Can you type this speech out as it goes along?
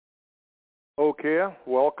Okay,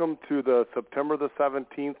 welcome to the September the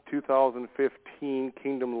 17th, 2015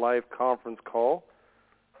 Kingdom Life Conference call.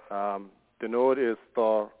 Denote is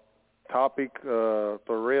the topic, the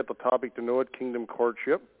topic denote Kingdom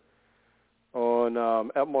Courtship. Und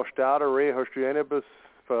må starte hos du ene bis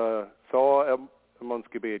så ons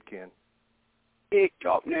gebet kan. Ik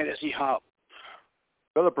job net as I har.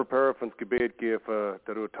 Vil prepare for ons gebet give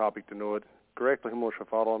the topic denote. Gerechtelijk moet je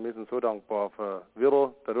vader, we zijn zo dankbaar voor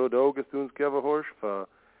willen dat u de ogen ons geven hoort, voor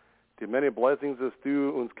de many blessings dat u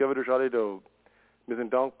ons geven dus alle dag. We zijn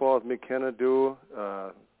dankbaar dat we kunnen doen,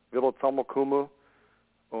 willen samenkomen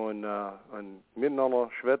en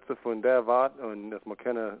miteinander schwätzen von der Wahrheit und dass wir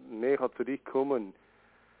können näher zu dich kommen.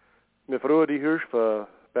 Wir freuen dich höchst für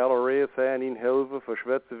Ballerie sein, ihnen helfen, für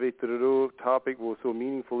schwätzen wie der Topic, wo so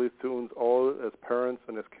meaningful ist zu uns all as parents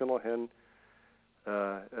und as Kinder hin.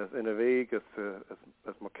 As in a Weg, as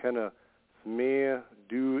man können mehr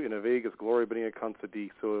du in a Weg, as Glory bringen kann zu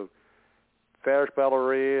dich. So,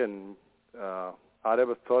 Verspellerei und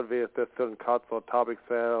alles Zeit, wie es das ein Katz oder Topic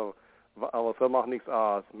sei, aber so macht nichts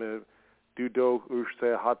aus. Du doch,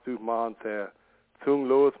 sehr hart zu machen, sehr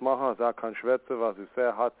zunglos machen, so kann schwätzen, was ist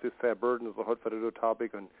sehr hart, ist sehr burden, so hat für die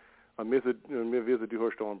Topic und mir wissen, du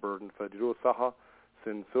hast auch ein Burden für die Sache,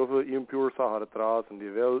 sind so viele impure Sachen da draußen in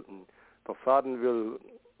die Welt und der Satan will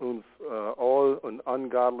uns all an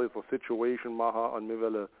ungodly situation machen und wir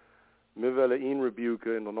wollen ihn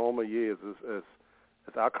rebuken in der Namen Jesus.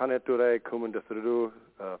 Es auch kann nicht durchkommen, dass du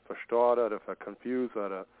verstehst oder confused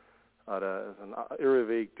oder ein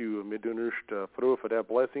Irrweg du. Wir tun nicht froh für die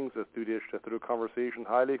Blessings, dass du dich durch Conversation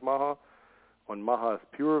heilig machen und machen es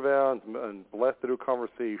pure werden und blessed durch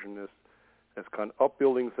Conversation. Es kann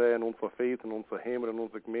Abbildung sein, unser Faith und unser Himmel und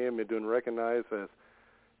unser Gemeinde. Wir tun recognize es.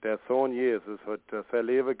 Der Sohn Jesus hat sein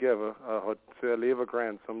Leben gegeben, hat sein Leben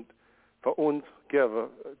geransomt für uns gegeben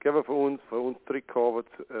für uns zurückgekommen,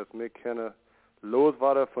 dass wir können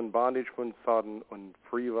loswerden von Bondage von Satan und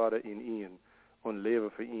frei werden in ihn und leben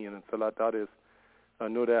für ihn. Und so das ist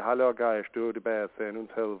nur der Heilige Geist, der dabei sein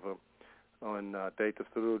uns helfen. Und das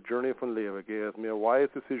ist die Journey von Leben, dass wir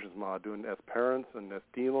wise decisions machen, als Parents und als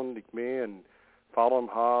Diener, nicht mehr, und Vater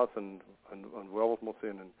im Haus und was muss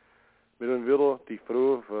sein. Wir sind wieder die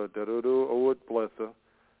Frau, der du auch blesse,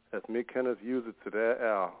 dass wir können es use zu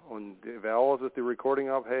der und wer alles ist die Recording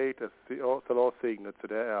abhält, das soll auch segnen zu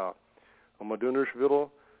der und wir tun es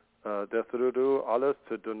wieder, dass du alles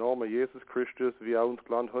zu der Name Jesus Christus, wie uns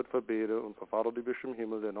gelernt hat, verbeten, unser Vater, du bist im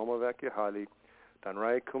Himmel, der Name wird geheiligt, dein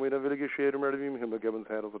Reich komme, dein Wille geschehe, mehr wie im Himmel, gib uns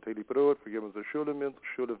Herr unser täglich Brot, vergib uns die Schulden, mir unsere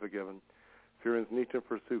Schulden vergeben, führe uns nicht in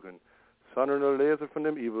Versuchen, sondern nur lese von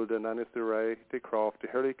dem Übel, denn dann ist der Reich, die Kraft, die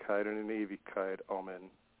Herrlichkeit und die Ewigkeit. Amen.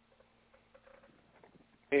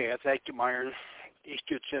 Yeah, thank you, Myron. Ich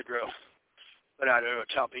tut Cedro. But I don't know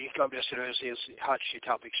topic. Ich glaube, das ist hot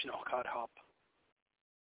topics noch gerade hab.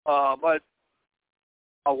 But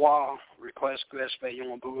a while request bei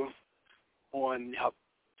jungen Buben und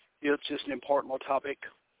jetzt ist ein important topic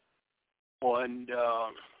und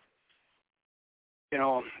you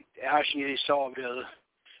know, as you saw will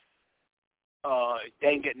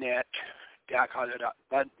Dengetnet, der kann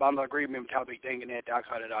das beim Agreement habe ich Dengetnet, der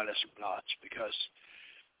kann das alles Platz, because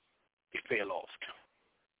ich fehl oft.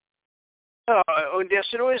 Und der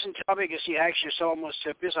Situation Topic ist die actually so almost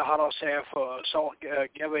a bisschen hard to say for so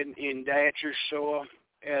given in that so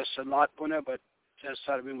as a lot bunner, but that's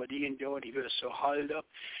how we would do it. He was so held up.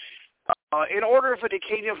 In order for the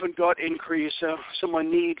kingdom of God increase,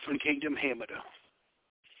 someone need from kingdom Hamada.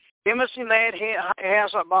 Emerson Lad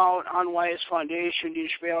has about unwise foundation, die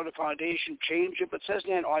spell the foundation change it, but says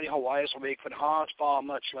then all the wise will make for the heart far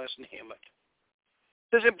much less than him.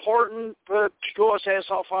 It is important, but God says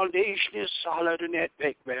our foundation is solid and that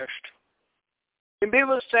big best. And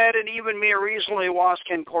Bible said, and even more recently was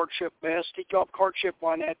can courtship best. Take up courtship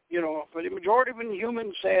on that, you know, for the majority of the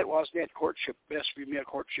humans say it was that courtship best, we made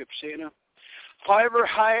courtship saying. However,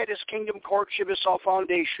 high this kingdom courtship is our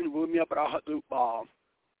foundation, we may have a ball.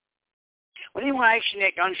 When you actually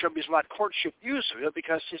that gunship is what courtship usually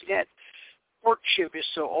because his net courtship is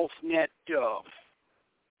so often that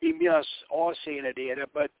he must all saying it data,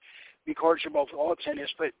 but we courtship of all tennis,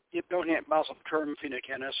 but you don't have muscle term finna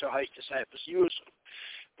so high disciples use.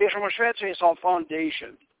 This from a Schweizer is our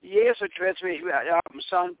foundation. Yes, a Schweizer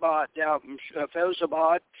Sandbad,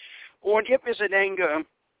 Felsabad, und gibt es ein Enge.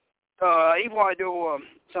 Ich war da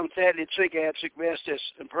some sadly psychiatric vestis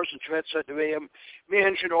in person threats at the way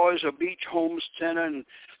mentioned always a beach homestead and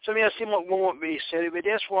some yes what won't be said, but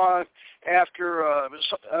that's why after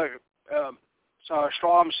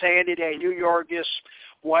Storm Sandy Day, New York is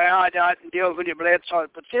Waar dat een deel van die bladzijde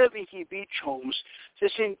vertelt me die beachhomes. Ze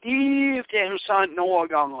zijn diep tegen zand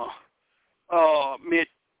doorgegangen. Met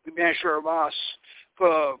mensen was.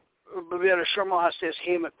 Beweren zomaar als het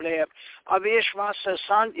heimat blijft. Aber weet was, das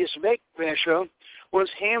Sand ist weg, weißt du.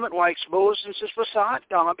 Ons heimat war exposed und es ist versagt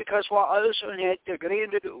gegangen, because wir alles und hat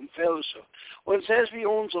gegründet und Felsen. Und es wie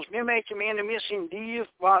uns, als wir möchten meinen, wir sind tief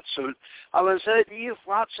Wurzel. Aber wenn es tief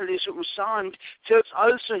Wurzel ist um Sand, selbst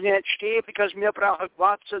alles und hat stehen, because wir brauchen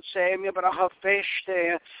Wurzel sein, wir brauchen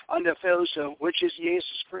feststehen an der Felsen, which is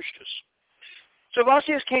Jesus Christus. So was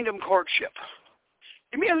ist Kingdom Courtship?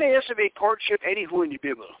 Wir lesen wie Courtship anyhow in die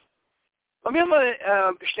Bibel. Und wenn wir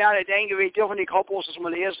starten, denken wir doch an die Couples, dass wir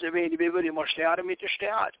lesen, wie in die Bibel, die wir starten mit der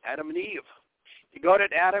Stadt, Adam und Eve. Die Gott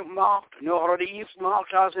hat Adam gemacht, nur hat Eve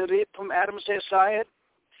gemacht, als er Rieb von Adam sagt,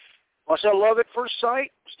 was love at first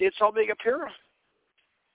sight, steht so big up here.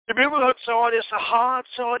 The Bible hat so, it is a heart,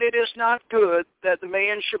 so it is not good that the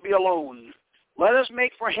man should be alone. Let us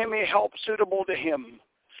make for him a help suitable to him.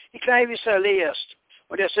 Ik kan even zeggen, leest,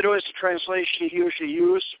 maar dat is the translation he usually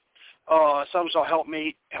use. Some shall help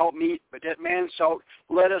me, but that man so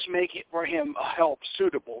let us make it for him a help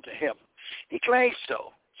suitable to him. Ik lees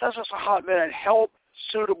zo. Says us a hot man help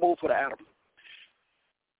suitable for Adam.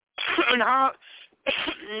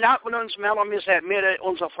 Not when ons melom is admitted,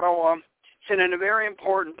 onze vrouwen zijn a very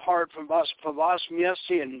important part for was meer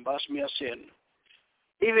sin.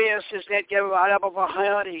 EVS is net given out of a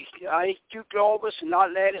higher. I do globus and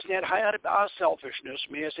not let us net higher about selfishness,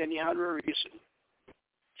 me as any other reason.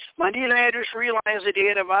 Maar die leiders realize that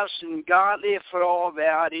it of us and godly for all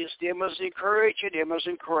that is they must encourage you, they must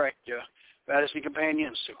correct you. That is the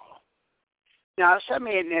companions to. Now, some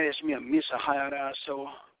may net is me a miss a higher so,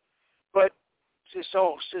 but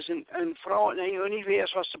so says and Frau na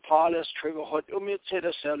universe was the Paulus trigger hot mit to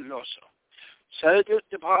the celluloso. So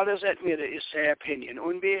the Paulus at me is their opinion.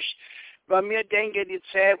 Unwish, but me denken it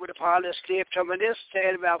said with the Paulus skrev om this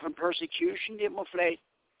said about from persecution, det må fly.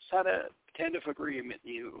 Så der tend of agreement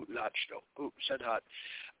you latched up. Oops, said that.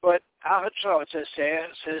 But I had so it's a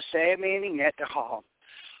say meaning at the hall.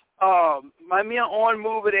 My mere on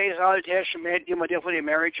move it is Old Testament, you know, different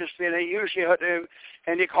marriages been usually had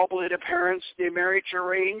and the couple of the parents the marriage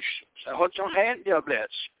arranged, so had some hand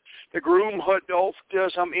blitz. The groom had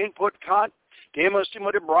some input cut. They must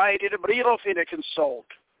have the bride in the bridal finna consult.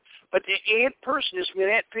 But the eight person is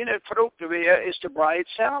that finna fruit is the bride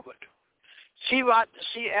salved. See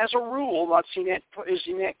as a rule what's in that is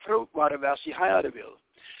in that fruit what about the higher bill.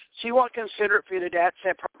 See what considered for the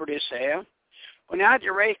that property say. When I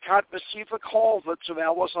direct cut specific call that so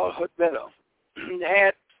that was all hot better.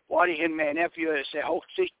 That what he and my nephew is a hook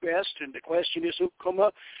sick best and the question is who come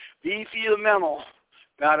up be feel mental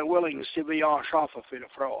about a willingness to be on shop for the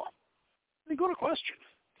fraud. A good question.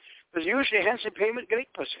 Because usually hence the payment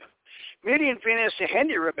great person. Million finish the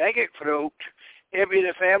handy Rebecca fruit. Every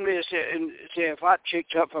the family is a fat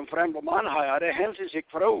chicked up from friend of Manhai, the hence is a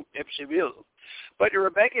fruit, if she will. But the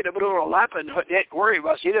Rebecca the brother lapping that worry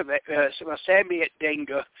was either Sammy at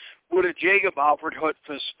Denga would a Jacob offered hut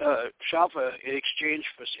for Shafa in exchange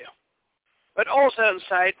for sale. But also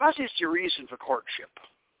inside, what is the reason for courtship?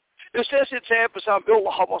 It says it's for some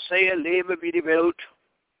Bill Hubble say live be devout.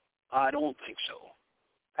 I don't think so.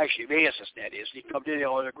 Actually, basis that is. You come to the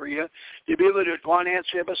other agree. The people that one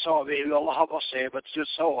answer but so we will have a say, but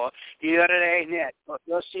just so the other day net. But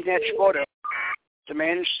let's see that photo. The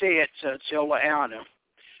man say it till Anna.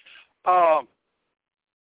 I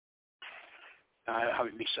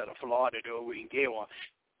haven't mixed up a lot to do. We can get one.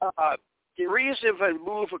 The reason for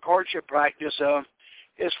move for courtship practice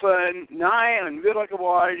is for nine and we like a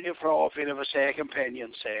water for all of a say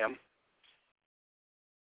companion Sam.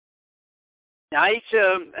 Now,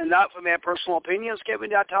 and not for my personal opinions, given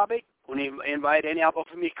that topic. When you invite any help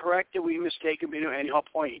from me, correct that we mistaken me to any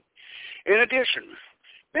point. In addition,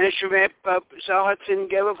 Minister Hudson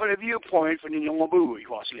gave it for the viewpoint from the young boy. He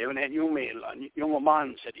was living at young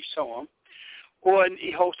man, said he saw him. And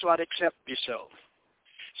he hopes to accept himself.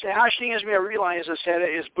 So, how she is me realize I said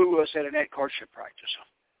it is boo, I said in that courtship practice.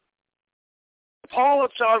 Paul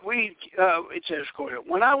thought it says,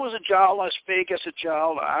 when I was a child, I spake as a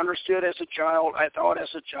child, I understood as a child, I thought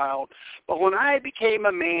as a child. But when I became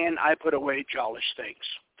a man, I put away childish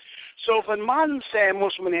things. So if a man säger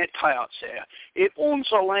måste man inte ta sig. I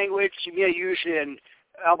onze language, vi usually in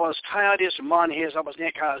was tired is man has, I was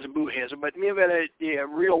not kind of boo has, but me the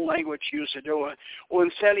real language used to do it.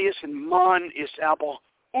 Und Celius and man is apple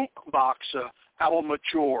ukboxer, apple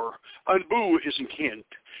mature, and boo is a kind.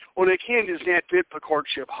 Und a kind is not fit for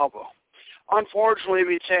courtship hubble. Unfortunately,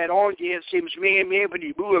 we said, it seems me, but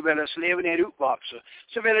die boeren willen leven in ukboxen.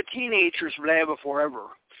 Ze willen teenagers blijven forever.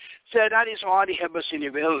 So that is what I have in the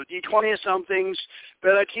world. Die 20-somethings,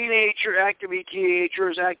 but a teenager, active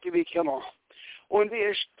teenagers, active killer. Und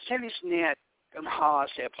wir stellen es nicht im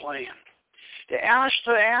Haus der Plan. Der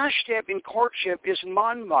erste step in courtship is ein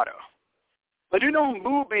Mann-Motto. Maar du nog een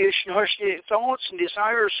boer bist, dan hast je thoughts and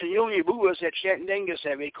desires en jonge boeren dat je en denken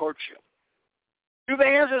zijn bij courtship. Du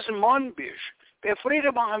weißt, als een man bist, bij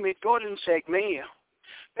vrede maken met God en zeg meer.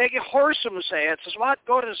 Bij gehoorzaam zijn, het is wat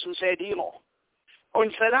God is en zei deel.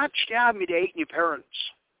 En voor dat sterben met eigen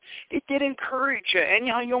parents. It did encourage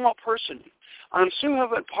any young person on soon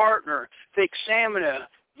have a partner to examine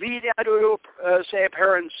wie dat zijn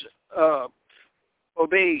parents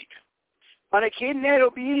obeyed. Maar een kind net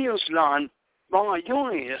obedience land, maar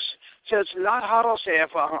jong is, says laat haar zeggen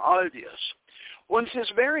van al dit. Want het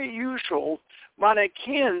is very usual, maar een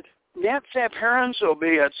kind net zijn parents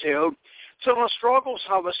obeyed, so the struggles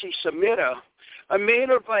hebben zich submitten. A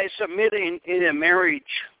male by submitting in a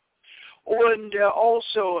marriage, and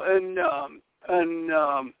also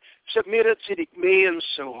submitted to the man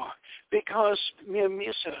so because me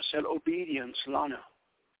misses and obedience lana.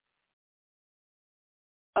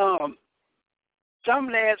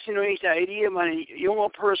 Some lads, the idea of a young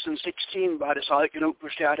person 16 by the side can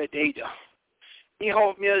overshadow data. He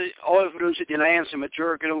helped me all of those at the lands and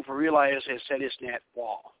mature can over realize I said it's not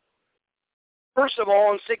wall. First of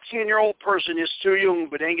all, a 16-year-old person is too young,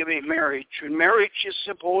 but ain't gonna be married. And marriage is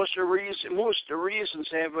supposed to most of the reasons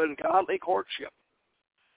have a godly courtship.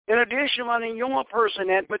 In addition, when a young person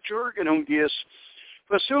that mature genug is,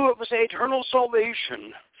 pursue of eternal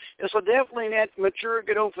salvation, is definitely not mature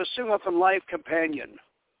genug pursue of a life companion.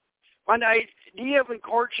 When the idea of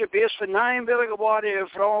courtship is for 9 billion geworden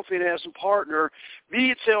vrouw vinden as a partner, wie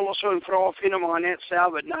het zelfs zo'n vrouw vinden maar net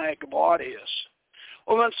zelf niet geworden is.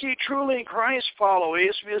 Well, when see truly in Christ follow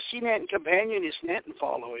is, we'll see that in companion is net and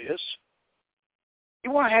follow is.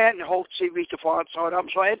 You want to have and hope to see we the thoughts out up.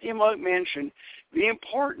 So I had to mention the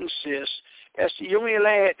importance is as the young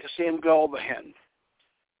lad to see him go behind.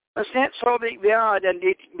 It's not so big we are than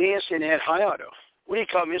the mess in that higher. We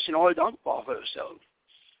come missing all dunk off of ourselves.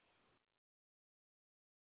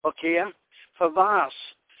 Okay, for was.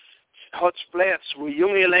 Hot splits where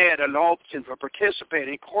jonge lad erlaubt sind for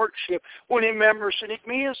participating in courtship wanneer members van het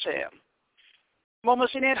meer zijn. Maar we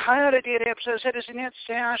zijn net heilig die hebben ze het is net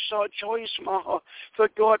zelfs zo choice maken voor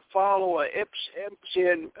God follower,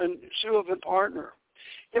 en servant partner.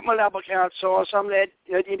 Ik moet hebben gehad zo, some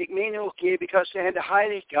lad die ik meen ook keer, because they had the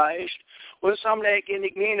Heilige Geist, en some lad die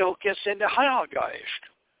ik meen ook keer zijn de Heilige Geist.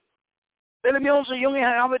 Willen we onze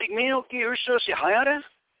jongen hebben die ik meen ook keer zoals die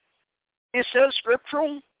heilig? Is dat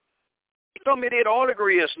scriptural? Some they all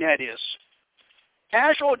agree as net is.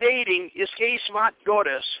 Casual dating is case what God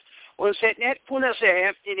is. Was het net kunnen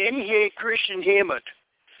zijn in any Christian hemel.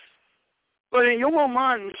 But a young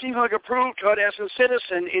man seems like approved God as a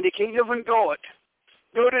citizen in the kingdom of God.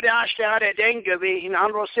 Door de aanstaande denken we een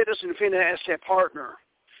andere citizen vinden als zijn partner.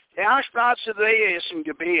 De aanspraakse wij is een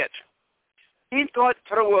gebed. Niet God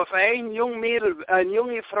vrouw of een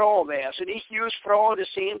jonge vrouw was. En ik use vrouw the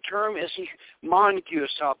same term as ik man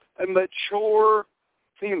use up. A mature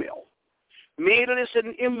female. Mädel is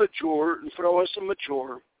an immature en vrouw is een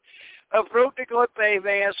mature. Een vrouw die God bij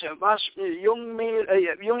was een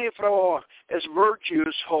jonge vrouw as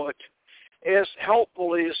virtues had. As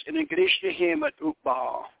helpful is in een christelijke hemel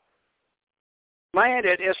opbouwen. Maar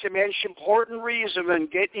dat is de most important reason when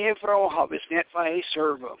getting een vrouw have is net voor hij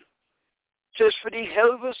serven. Says for the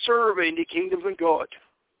helve serve in the kingdom of God.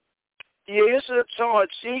 The is it so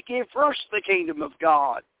seek ye first the kingdom of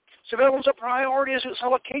God. So that was a priority is it's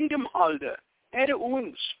all a kingdom holder. And it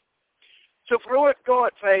owns. So for it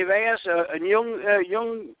God for as a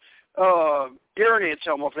young dear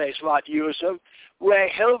some of this lot use of where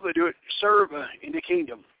helve do serve in the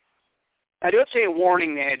kingdom. I do say a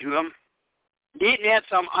warning there to him. Didn't have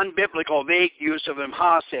some unbiblical vague use of him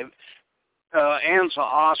hasiv answer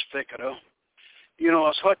aspect.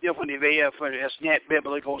 Als God van die weer voor het net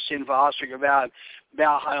biblical zin voor hartstikke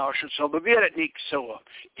wel huis en zo, maar weer het niet zo.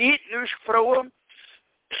 Die dus vrouwen,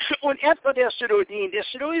 en etwa dat ze doen, dat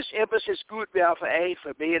ze doen is etwas goed wel voor eigen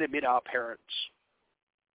verbeteren met haar parents.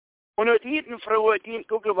 En die vrouwen, die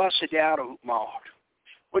gucken wat ze daarop maakt.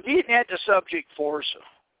 En die net de subject voor ze.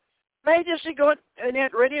 Maar dat ze goed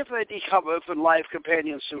net ready voor die cover van life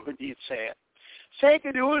companions zoeken die het zeggen. Zij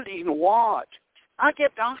geduld in wat. Ik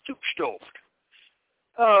heb dat toegestoft.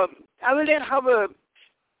 I will then have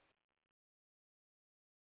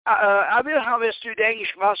a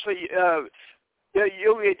student was for you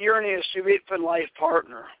dearness to meet for life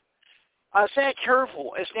partner. I say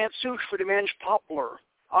careful, it's not suit for the men's popular.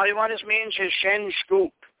 All you want is men's shen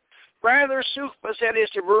scoop. Rather, zoek bezet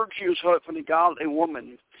is de virtues van de godly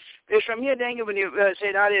woman. Dus van mij denken we nu,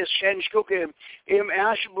 zei dat is schijn schoeken, im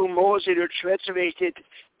Aschbu Mose door Schwetsen weet het,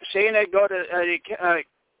 zijn dat God,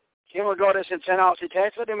 Himmel God is het zijn altijd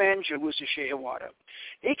tijd voor de mensen, hoe ze scheen worden.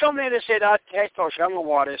 Ik kan niet zeggen dat tijd voor schwanger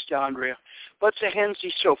worden is, Andrea, maar ze hebben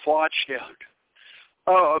zich zo voorgesteld.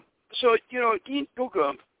 So, die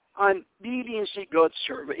boeken aan obedience die God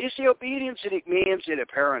serve. Is die obedience die ik meen to the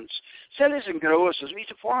parents. Zelf is een großes, wie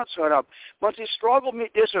ze voortzaat op. Want die struggle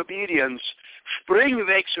met disobedience, springen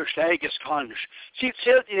weg zo sterk als kan. Ziet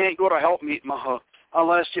zelf die niet God help me maken,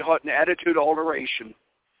 unless die had een attitude alteration.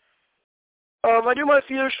 Wat du mal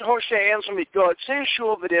viel hoogste answer met God, zijn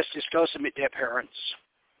sure we this discussen met their parents.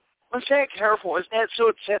 And say careful, it's not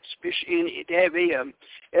so set in der way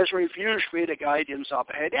as refuse for the guidance of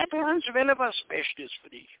it. That parents are very much specialist for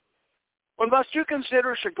thee. When what you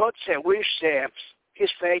consider so God say wish steps,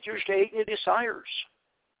 his factors taking the desires.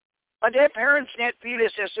 And that parents not feel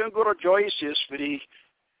as so good a choices for thee,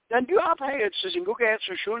 then do up it says in good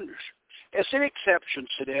answer shoulders. As an exception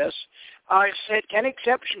to this, I said can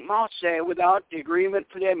exception not say without the agreement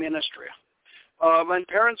for their ministry. When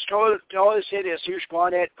parents told us this, here's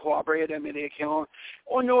God had cooperated with the account,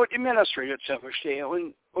 or no administrator itself,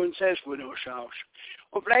 und says we no shows.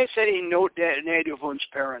 Und vielleicht said he note that native one's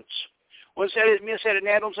parents. Und said me said an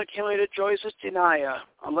adults accumulated choices deny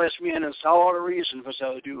unless me an solid reason for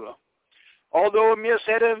so do. Although me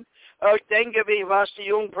said him, denke wie was die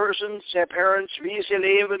young person, their parents, wie sie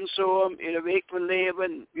leben so, in der Weg von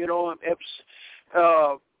Leben,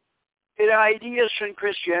 the ideas from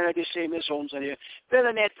Christianity same as ons and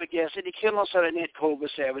they're not forgetting the killers are not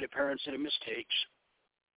co-beside with the parents and the mistakes.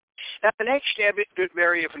 Now the next step it could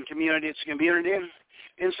vary from community to community.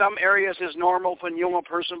 In some areas it's normal for a young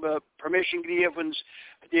person but permission given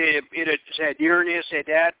it said dearness said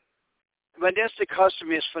that. But that's the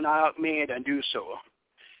custom is for now made and do so.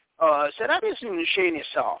 So that isn't the shame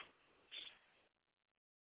itself.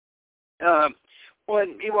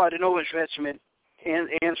 When you want to know what's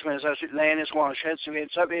and as I said, land is one sheds of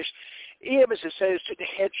it. Even it says to the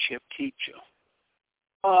headship teacher.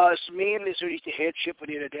 Mainly so the headship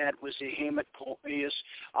with it that was the Hamet is.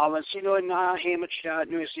 And see no na Hamet shot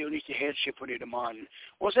no see only the headship with it man.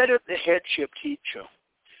 Was that the headship teacher?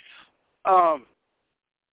 The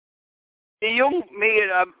young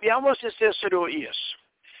maid almost is this so is.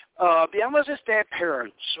 Almost is their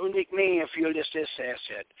parents, und ik meen veel dat ze zegt.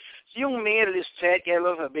 De jonge meisje is tijd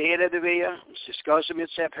geven voor beide de weer, discussen met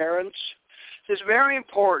zijn parents. It's very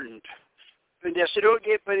important. When they say don't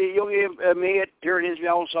get by the young maid during his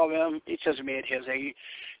meals of him, it says maid has a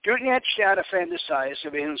during that chat of fantasize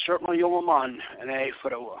of being certainly young man and a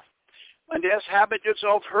froa. And this habit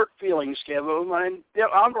of hurt feelings give him and the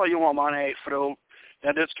other young man a fro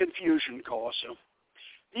that it's confusion cause.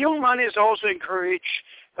 The young man is also encouraged.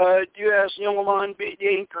 Du as young man be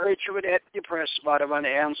encouraged with that depressed about van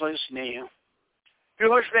answers nee. Du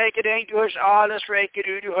hast weggedenkt, du hast alles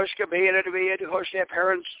weggedoen, du hast gebeten te weer, du hast their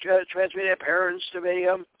parents transmit their parents to be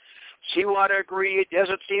see what agree. It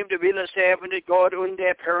doesn't seem to be the same that God and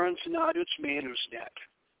their parents not it's matters that.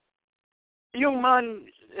 The young man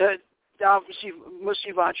muss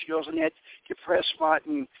die watch does net depressed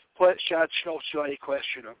warten, shot so a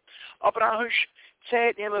questioner. Aber auch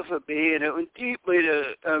tijd nemen voor beden en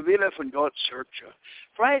diepelijk de willen van God searchen.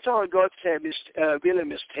 Vielleicht all God said willen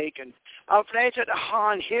mistaken. And vielleicht had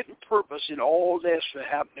a hidden purpose in all this that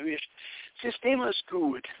happened. System is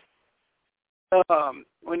good.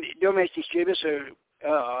 When you make these givers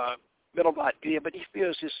a middle bot beer, but he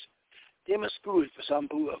feels this them is good for some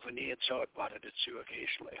who have need so about it too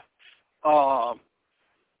occasionally.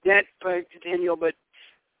 That continue, but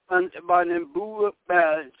bij een boer,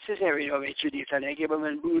 ze zeggen weet je niet, en ik heb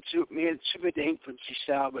een boer meer te bedenken van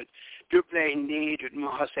zichzelf, dat blijft niet, dat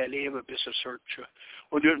mag zijn leven best een searchen,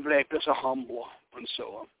 en dat blijft best een humble, en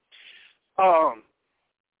zo.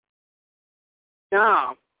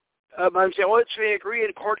 Now, but they always agree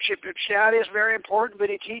in courtship that is very important, but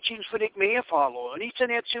the teachings for it may follow. And each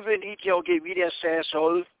and every detail give you that says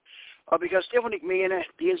so, because different may and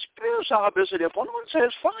the inspires opposite. If one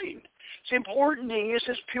says fine, it's important thing is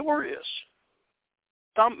as pure is.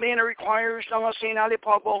 Some men requires some saying all the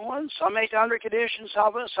public ones, some make under conditions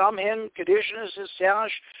of it, some in conditions as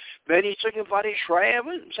such, many taking body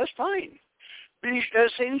schreiben, that's fine. But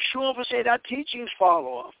it's sure to say that teachings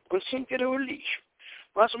follow, but think it only.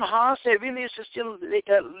 Wat som haast er wil is still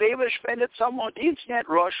leven spendet somewhat internet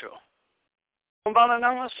Russia. And by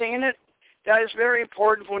another saying it, that is very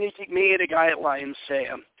important when you take me the guidelines say.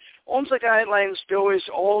 Onze guidelines do is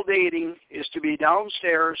all dating is to be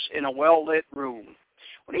downstairs in a well-lit room.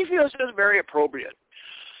 When he feels it is very appropriate.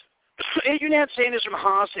 Är ju nät sen som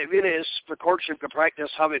har sig vill för courtship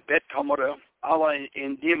practice har vi bett kommer alla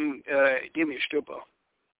in dim i stupor.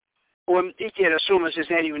 Och inte är det så att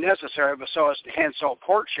det är ju necessary but so as hands-on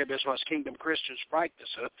courtship is what Kingdom Christians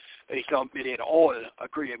practice. They come with it all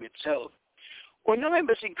agree with itself. Och när man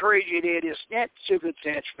blir encouraged det är snett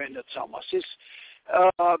supertätspändet samma. Så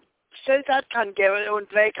att kan ge och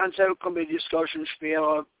det kan så kommer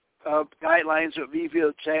diskussionsspel guidelines that we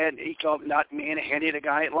feel said he called not me any of the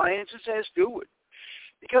guidelines it says do it.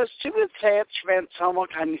 Because supertätspändet samma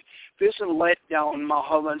kan visa let down my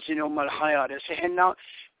husband my hiatus and now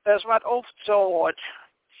that's what ofta så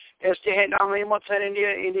as det händer i mot sen in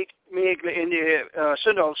the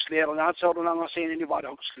söndagsläran alltså då när sen i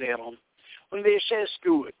vardagsläran. And they says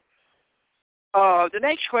do it. The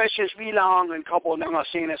next question is we long and couple now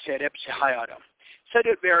saying said up to hiatus. Said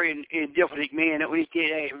it very in different man that we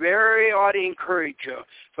did a very odd encourager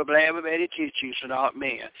for blame of any teachings about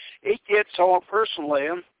man. It did so personally.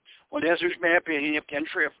 Well, that's just my opinion of 10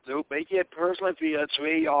 shrift though, but it did personally feel it's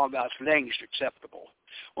way all about längst acceptable.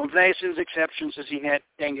 Och det finns exceptions as he had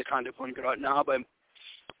tänkt kan det punkt right now, but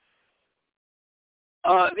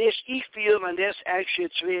this I feel man this actually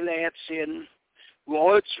it's really at sin.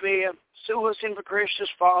 Lord's way, so was in for Christus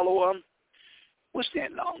follower was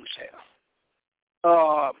that long say.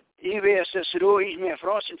 I vet så då är med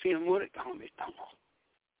frasen för mordet kan vi ta.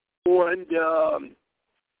 Och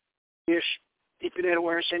is if you know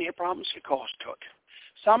where any problems it cost took.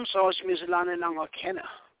 Some saws mislandet långa kenna.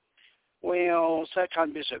 Well, så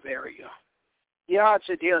kan be så very. Yeah, it's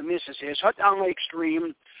a deal misses is hot on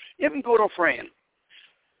extreme. Even good old friend.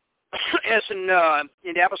 As in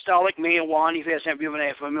the apostolic mail one, if you haven't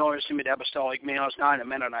been familiar with the apostolic mail, it's not a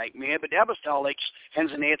Mennonite mail, but the apostolics has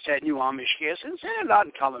an it's at New Amish case, and a lot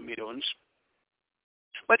in common meetings.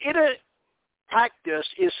 But it a practice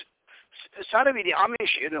is sort of the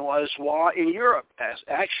Amish it was in Europe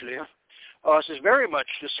actually. This is very much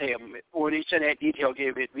the same. When it's in that detail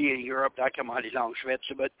gave it via Europe, that come out long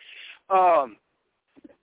Schweizer, but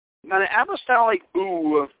now the apostolic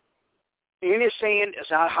any saying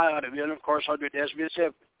is out high out of it, of course, under Desmond's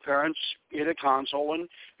parents in a council and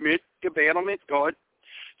mit gebeten med God.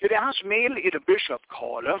 Det hans mail i det bishop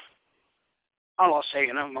kallar, alla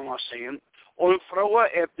säger, många säger, och fråga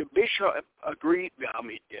if the bishop agreed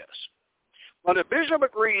with this. When the bishop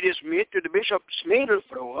agreed is mit, the bishop's mail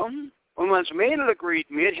fråga, och man's mail agreed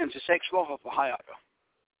med hens 6 år för high out.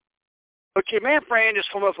 Okay, my friend is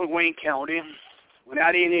coming from Wayne County,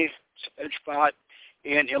 without any spot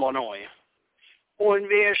in Illinois. And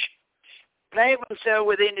we play themselves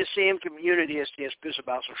within the same community as this Bishop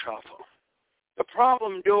Asselschaffer. The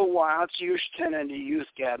problem though was used to in the youth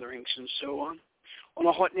gatherings and so on. And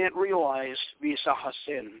I had not realized we saw her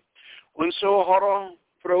sin. And so Horror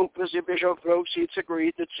broke as the Bishop broke seats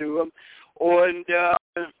agreed to him. And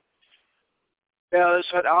as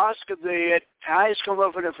had asked the eyes come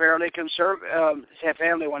up with a fairly conservative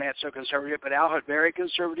family one had so conservative, but Al had very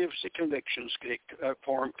conservative convictions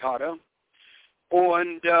formed Kata.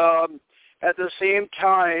 And at the same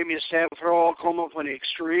time, he said for all come up with an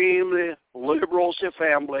extremely liberal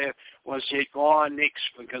family was it gone next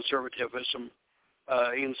from conservatism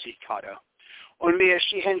in Kata. And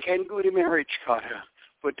she had can go to marriage Kata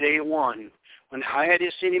for day one when I had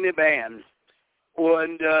this in my band.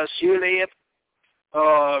 And she lived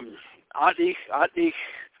atlich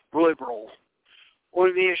liberal.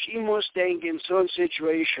 And she must think in some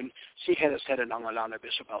situation she had said an angelana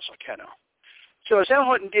Bishop Asselkenna. Så sen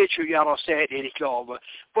har det ju jag sagt det klart.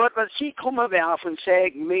 But when she come about and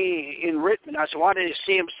say me in written, I said, what is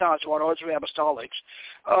the same stance what also apostolics.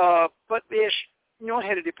 But there's no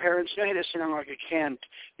head of the parents, no head of synagogue can't,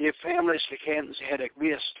 the families the can't had a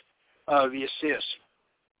missed the assist.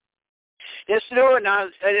 Yes, no, now,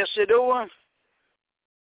 yes, no.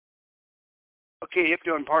 Okay, if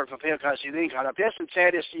you're in part for Pelkas, you think I've just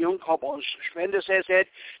said it's the young couple, Spender says that,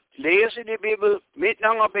 läser die Bibel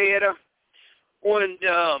miteinander beten. Und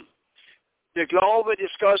the Glaube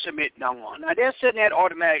discussen miteinander. Now that's not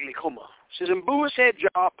automatically kommen. Es ist ein böser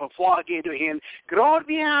Job, bevor geht du hin. Gerade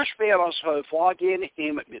wie ein Spieler soll vorgehen,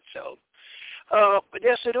 mit mitselb. Aber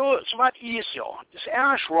das ist so was ist ja. Das ist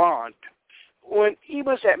erschwand. Und ich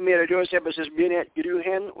muss admitten, du hast etwas, das mir nicht gedauert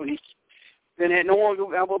hin. Und ich bin nicht nur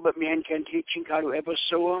gegangen, aber mir kann teaching, kann du etwas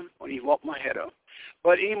so. Und ich wollte mal her.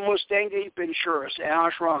 Aber ich muss denken, ich bin sure, es ist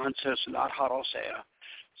erschwand, es ist nicht hart sehr.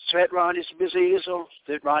 Svetran is busy so,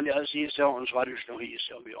 Svetran is so, and Svetran is no he is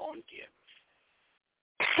so beyond it.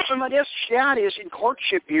 Maar dat staat is in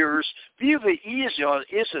courtship years, wie easier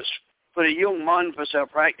is het for a young man for some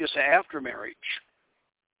practice after marriage.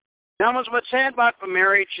 Now, what's sad about for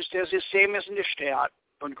marriage is the same as in the stat.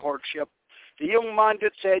 on courtship. The young man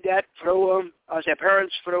did say that vrouwen, als zijn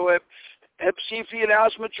parents vrouwen, hebben ze veel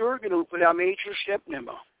als mature genoeg voor dat meesterschap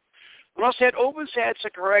nemen. En als het open zet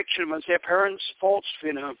zijn correction, want zijn parents faults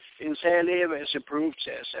vinden in zijn leven is improved,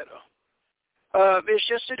 zei ze. It's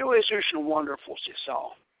just to do is such a wonderful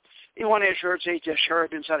so. You want to sure say just sure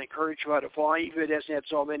and some encourage you to fly, even if that's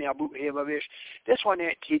so many about him of this. That's one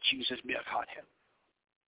that teachings is me caught him.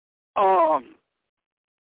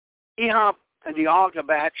 Ich habe die Augen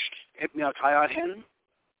batcht, heb mir gehört hin.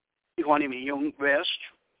 Ich war nämlich jung west.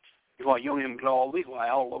 Ich war jung im Glaube, ich war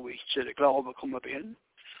alle, wie ich zu der Glaube gekommen bin.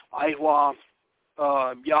 Ich war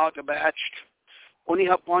Jahre batcht und ich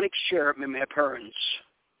habe nichts shared mit meinen Parents.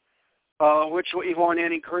 Which ich war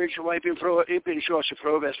nicht encouraged, weil ich bin schon so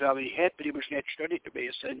froh, dass wir nicht hätten, aber ich muss nicht studied dabei,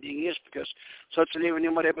 das ein Ding ist, because sonst leben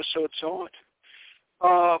niemand etwas so thought.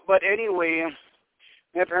 But anyway,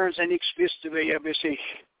 my parents had nichts gewusst, bis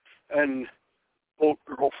ich an old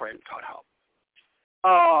girlfriend got help.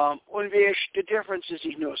 Und wie ich die Differences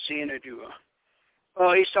ich nur sehen tue.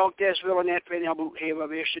 Ich sage das will nicht, wenn ich about habe,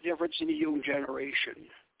 wie ist die Difference in the young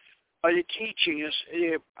generation. The teaching is,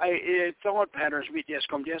 thought patterns with this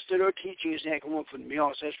come. Yes, the teaching is not coming from me,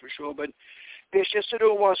 that's for sure, but it's just that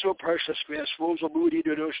it was so precious, graceful, so booty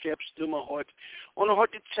to those steps to my heart. On the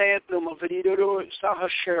heart, it said to my video, to Saha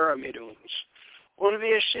share me doings. On the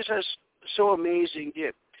it's just so amazing,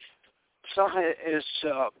 that Saha is,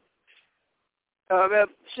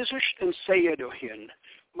 sisters and say it to him,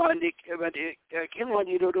 but it can want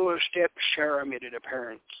you to do a step share me to the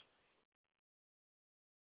parents.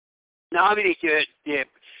 Now, I think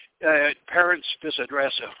the parents this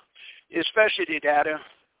address, especially the data,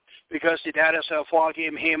 because the data so far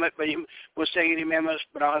gave him it, but he was saying him,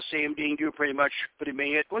 but I was saying being you pretty much, but he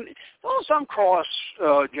made it. Well, some cross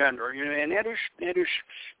gender, you know, and that is,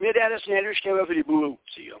 mir data is not understand for the blue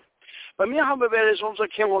seal. But me, how about it is also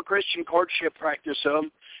a Christian courtship practice,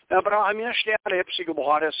 but I mean, I stay out of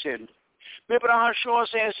the sin. Men bara så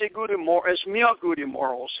säger sig god moral, är mer god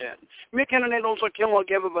moral sen. Men kan det någon som kan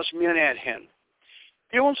ge oss mer än hen.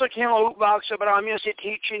 Det är också kan uppväxa bara med sitt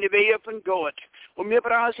teaching det är öppen god. Och med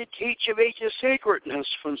bara sitt teacher vet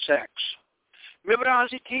sacredness from sex. Med bara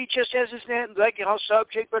sitt teacher says it's not like a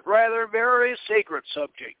subject but rather a very sacred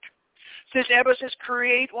subject. Says Ephesus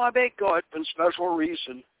create one by God for special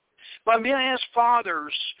reason. But me as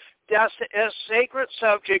fathers, that's a sacred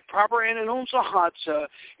subject, proper in unser Herz,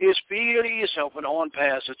 ist viel auf und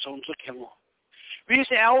anpass, it's unser Kinder. Wie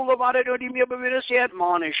sie alle waren, die mir bewusst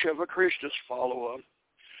admonischen für Christus follower.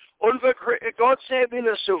 Und für Gott sei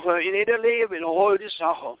Wille suchen in jeder Leben, in heute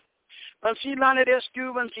Sache. Wenn sie lange das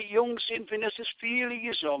tun, wenn sie jung sind, wenn es ist viel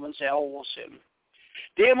wenn sie alt sind.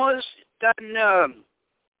 Demals dann,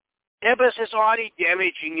 etwas ist already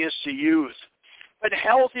damaging is to youth. But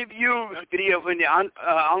healthy view von the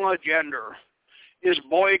other gender is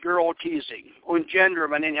boy-girl teasing. Und gender,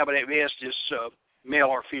 man den habe erwähnt, ist male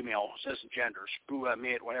or female, says genders,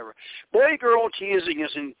 male, whatever. Boy-girl teasing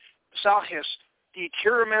is in Sachis,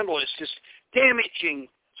 detrimental, it's just damaging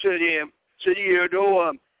to the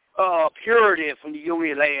purity from the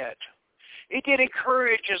young lad. It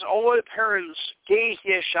encourages all the parents, gay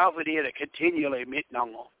hier schaffen die continually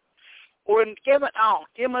miteinander. Und geben auch,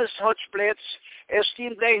 immer such Platz, es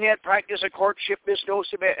stimmt nicht, practice a courtship, bis no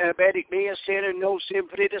se bedig mehr sehen und no se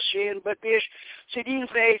friede sehen, but bis sie dienen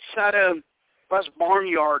vielleicht was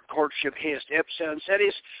barnyard courtship heißt, und das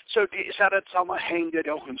ist so, das hat zusammenhängt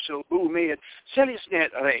auch und so, mit, das ist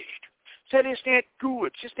nicht recht, das ist nicht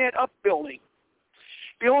gut, das ist nicht upbuilding.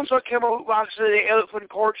 Bei uns können wir wachsen, die Elfen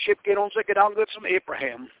courtship, gehen unsere Gedanken zum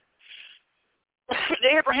Abraham.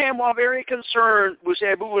 Abraham was very concerned with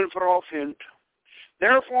zijn boer en vrouw vindt.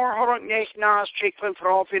 Therefore had ik niet naast check van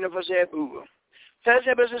vrouw vinden voor zijn boer. Zij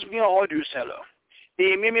hebben ze meer uitstellen.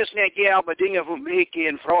 Die mimis niet gelbe dingen voor mij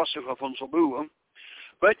en vrouw zoeken van zijn boer.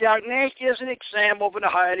 Maar dat niet is een examen van de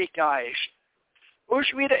Heilige Geest.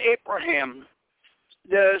 Hoe weer Abraham.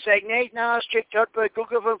 De zeg niet naast check dat we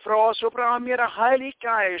gucken van vrouw zoeken meer de Heilige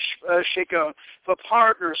Geest schicken voor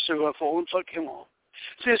partners zoeken voor onze kinderen.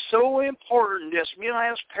 It's so important as me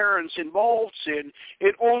as parents involved in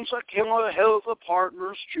onze kinderen helpen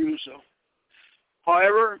partners choose.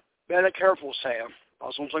 However, better careful Sam,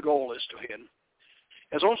 als onze goal is to him.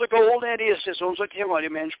 As onze goal that is onze kinderen die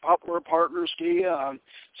mens popular partners die,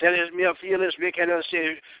 sen is meer veel is we kunnen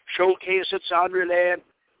showcase het andere lad.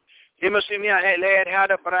 Je moet meer lad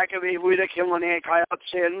hadden bereiken we hoe de kinderen kan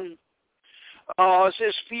zijn. Het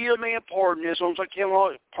is veel meer important as onze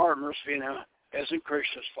kinderen partners vinden. As in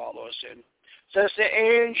Christus followers in. Says the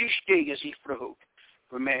angel stig is he fruit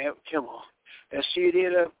for me killer. As see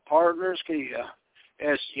the partners kia.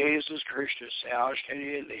 als Jesus Christus herrscher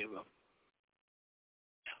leben.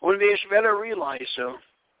 Und wir werden realize,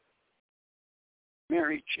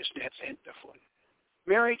 marriage is not the end davon.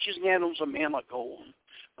 Marriage is not onze mannelijk goal.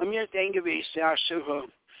 En meer denken we zelfs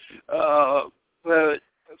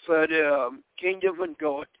voor de kingdom van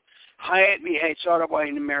God. Hij het zou bij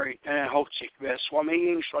een married en houdt zich best. Wat mijn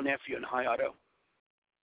jongste nephew en hij hadden.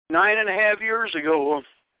 9.5 years ago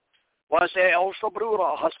was de oudste broer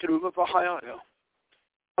al gestruven voor hij hadden.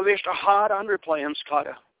 Hij wist er hard andere plans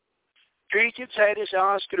hadden. 3 tijd is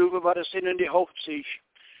hij gestruven waar de zin in de hoofd zich.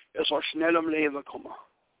 Er zal snel om leven komen.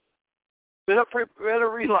 We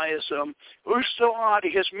willen realize, hoe zo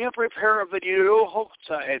aardig is meer preparen voor die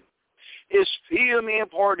hoogtijd. Is veel meer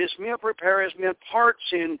important, is meer preparen, is meer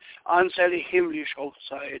parts in aan zijn hemelse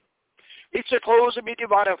hoogtijd. Iets te close met die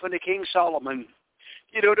waarde van de King Solomon.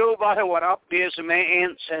 Die doet wat op deze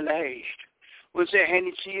man zijn lijst. Want ze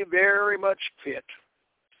hebben ze very much fit.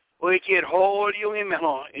 We can hold you in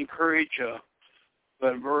men, encourage you,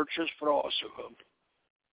 but virtuous for us.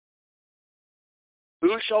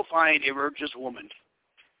 Who shall find a virtuous woman?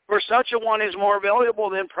 For such a one is more valuable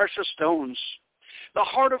than precious stones. The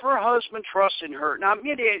heart of her husband trusts in her. Now,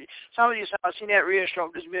 some of you have seen that real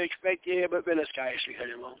stroke doesn't expect you, but this guy actually had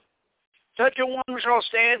it alone. Such a one shall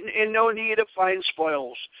stand in no need of fine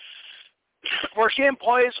spoils. For she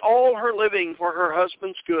employs all her living for her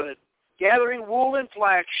husband's good. Gathering wool and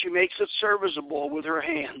flax, she makes it serviceable with her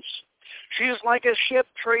hands. She is like a ship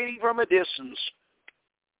trading from a distance.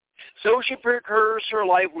 So she procures her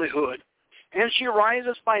livelihood, and she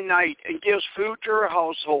rises by night and gives food to her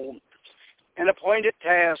household, and appointed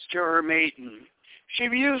tasks to her maiden. She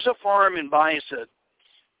views a farm and buys it,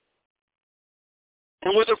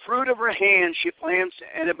 and with the fruit of her hand she plants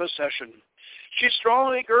a possession. She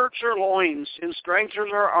strongly girds her loins and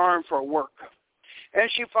strengthens her arm for work, and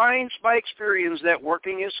she finds by experience that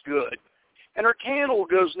working is good, and her candle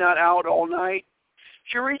goes not out all night.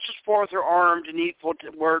 She reaches forth her arm to needful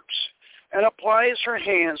works, and applies her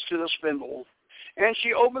hands to the spindle. And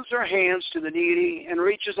she opens her hands to the needy, and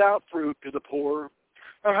reaches out fruit to the poor.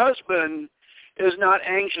 Her husband is not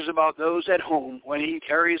anxious about those at home when he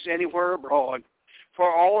carries anywhere abroad,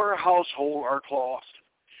 for all her household are clothed.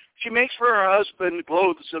 She makes for her husband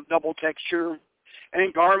clothes of double texture,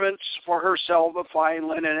 and garments for herself of fine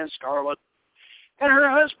linen and scarlet. And her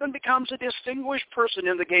husband becomes a distinguished person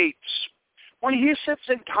in the gates. When he sits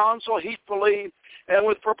in council heedfully and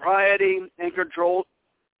with propriety and control,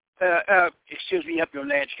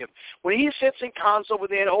 when he sits in council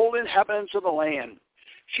with the old inhabitants of the land,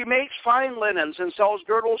 she makes fine linens and sells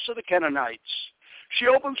girdles to the Canaanites. She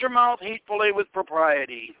opens her mouth heedfully with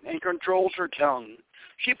propriety and controls her tongue.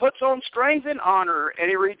 She puts on strength and honor, and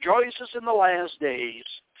he rejoices in the last days.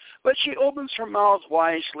 But she opens her mouth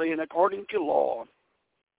wisely and according to law.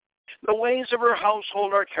 The ways of her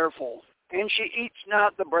household are careful, and she eats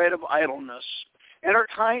not the bread of idleness. And her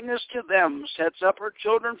kindness to them sets up her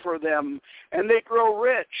children for them, and they grow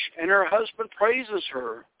rich, and her husband praises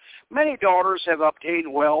her. Many daughters have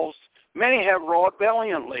obtained wealth, many have wrought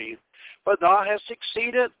valiantly, but thou hast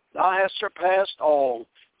succeeded, thou hast surpassed all.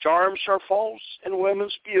 Charms are false, and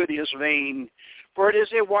women's beauty is vain. For it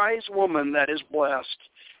is a wise woman that is blessed,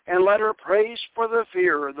 and let her praise the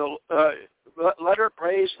fear of the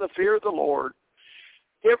Lord.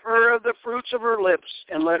 Give her of the fruits of her lips,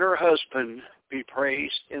 and let her husband be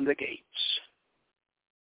praised in the gates.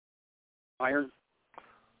 Iron?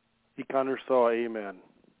 He kan er så, amen.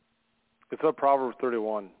 It's up Proverbs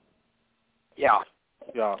 31. Ja.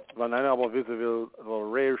 Ja, wenn einer aber wissen will,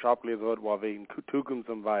 wo Reisch ablesen wird, wo wegen Zukunft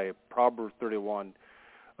zum Weib, Proverbs 31.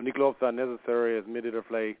 Und ich glaube, es ist necessary, dass wir das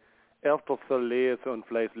vielleicht öfters soll lesen und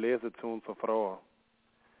vielleicht lesen zu unserer Frau.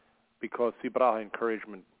 Because sie braucht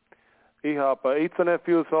encouragement. Ich habe 18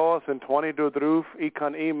 viel so, sind 20 da drauf. Ich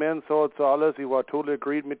kann amen so zu alles. Ich war totally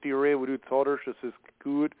agreed mit dir, wo du sagst, das ist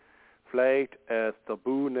gut. Vielleicht, als der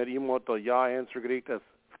Bu nicht immer der Ja-Answer gekriegt, als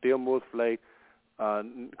der muss vielleicht,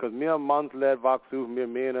 because mehr Mannsleid wachsen, wir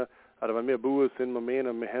meinen, aber wenn wir Bu sind, wir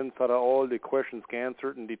meinen, wir haben all die questions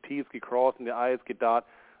geanswered und die T's gecrossed und die I's gedot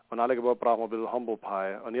und alle brauchen wir ein bisschen humble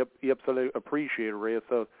pie. Und ich habe es appreciate, Ray,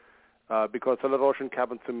 so, because es auch schon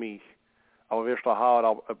kappen zu mich. Aber wir sind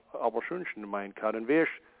hart, aber schön in meinen kann. Und wir,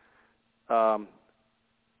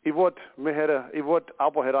 ich wollte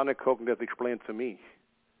aber angucken, dass ich explain zu mich,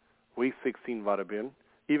 wie ich 16 war bin.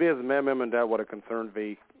 Ich weiß, mehr und da war concerned,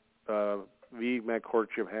 wie ich mein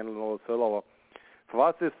Courtship handeln und so, aber für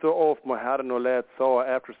was ist so oft, man hat nur leid so,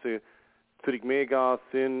 after sie zu dich mega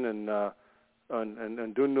sind und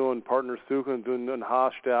du nur einen Partner suchen, du nur ein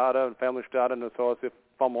Haus starten, ein Family starten und so, als wenn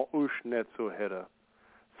man uns nicht so hätte.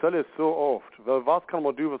 Selv så ofte. Wel, wat kan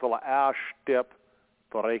man doen met alle aanstep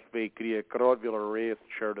terecht bij krijgen, groot willen race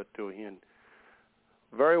shirt to hin.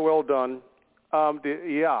 Very well done.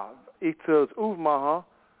 Ik zou het overmaken.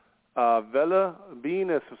 Welle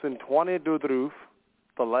bienen zijn 20 door de roof.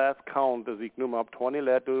 The last count, dus ik noem op 20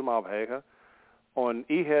 laat door me afhegen. En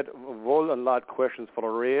ik had wel een lot questions voor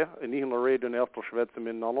de rij. En ik en de rij doen eerst schwetsen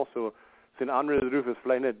miteinander. So, zijn andere roof is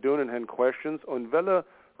vielleicht niet doen en hen questions. En welle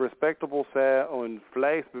respectable zijn en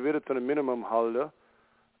vielleicht beweren tot een minimum houden.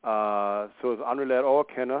 Zoals andere laat ook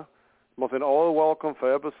kennen. Maar zijn all welcome voor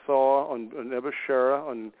hebben saw en hebben share.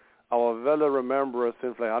 En our welle remember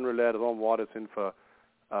zijn vielleicht andere laat om wat het zijn voor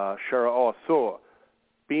share also.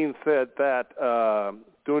 Being said that,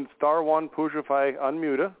 doing *1 push-ify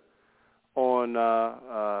unmute. Und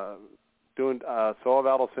doen so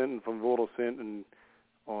wel zin van woorden zin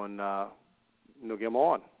en nu gaan we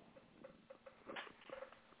on.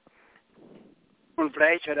 Und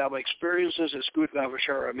vielleicht hat aber experiences is good wenn wir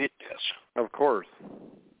share mit das. Of course.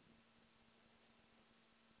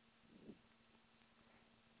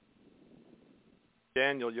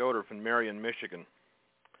 Daniel Yoder from Marion, Michigan.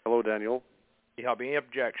 Hello, Daniel. You have any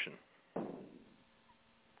objection?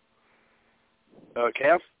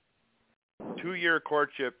 Okay. 2-year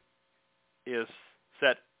courtship is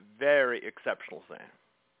set very exceptional thing.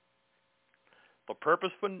 The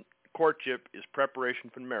purpose for courtship is preparation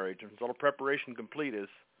for marriage. And until the preparation complete is,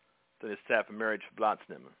 then it's set for marriage for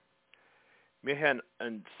plaatsnemen. We have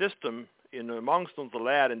a system in amongst ons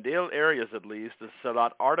lad in deel areas at least is so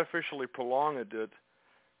that artificially prolonged it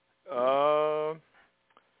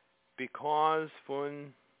because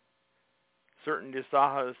von certain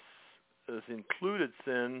Sachen is included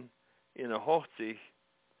sin in a hochzeit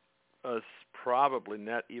is probably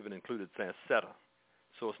not even included sin seta.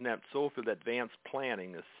 So it's not so viel advanced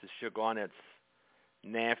planning is should go on its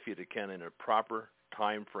naffy to kind in a proper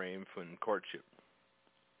time frame for courtship.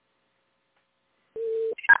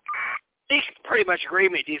 I pretty much agree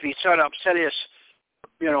with you if he set up this,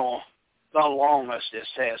 how long as this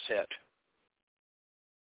has set.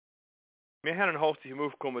 We had a hochzeit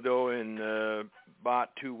move Comodo in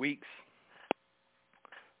about 2 weeks.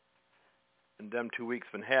 And them 2 weeks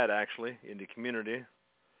been had actually in the community.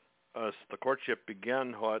 The courtship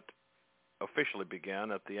officially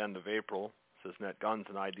began at the end of April. So it's not ganz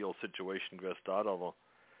an ideal situation gestart, although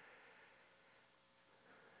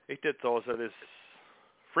ich did so that is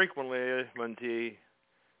frequently when the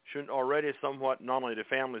should already somewhat not only the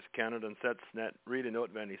families counted and sets net really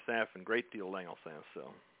notwendig staff and great deal länger staff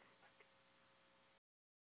so.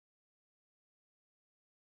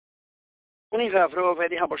 Ungefär från vad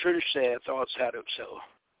de har beslutat sig att ta sig här upp så.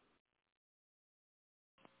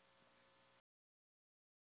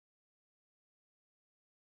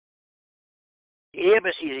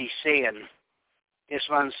 Eben sie sich sehen, es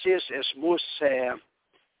man sieht, es muss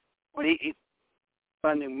och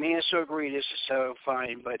man mer så agree this is so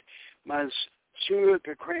fine, but man's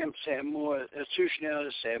bekvämt sig more,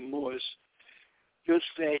 snäll sig more,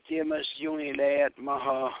 just för att det måste ju lära man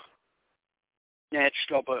har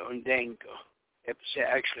nätstoppa och tänka. It's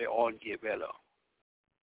actually angivet.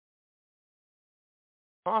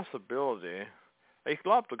 Possibility. Ich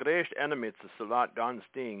glaube, der größte enemy zu so that ganz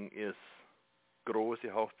Ding ist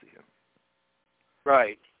große Hochzeit.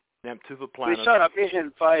 Right. Nehmt zu viel Planung. We set up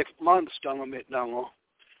in 5 months done mit now.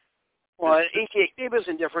 Well, it was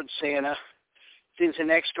in different Santa. Since the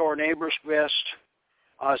next door neighbors west,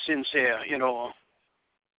 since 500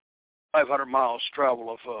 miles travel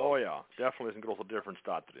of. Oh yeah, definitely is een grote difference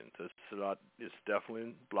staat erin. Dus dat is definitely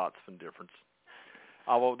een plaats van difference.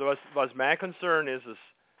 Aber was mijn concern is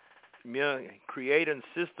meer create een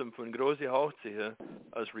system van grote hoogte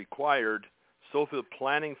as required zoveel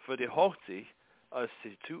planning voor de hoogte as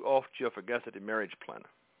ze too oft je vergessen de marriage plan.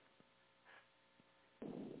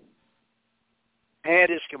 Het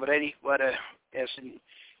is ready wat as een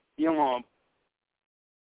jonge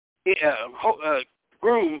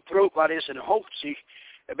groom vroeg wat is een hoogte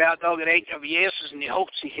about dat er of years in de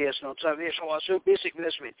hoogte is nou zo weer zo basic with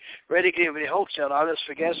this with ready to the hoogte alles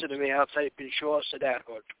vergessen de weer outside been sure so that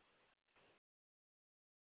good.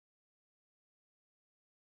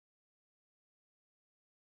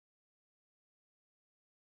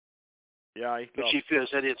 Ja, ich glaube. She feels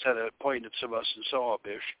that it's at a point that some of us saw up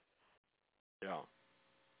there. Ja.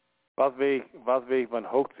 Was wir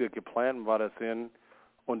von Hochzeit geplant war das in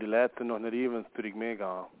und die letzte noch nicht even zu dich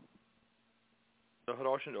mega. Das hat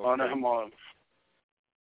auch schon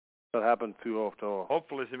That happened too often.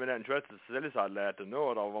 Hopefully, sie mit den Schwätzen selbst halt lernen,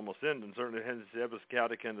 no, aber wenn wir sind, dann certainly haben sie etwas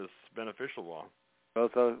gehört, das beneficial war.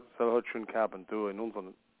 Das hat schon happen too in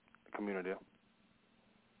unserer Community.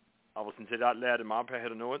 Aber sind Sie da lærte mig på her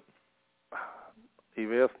noget? I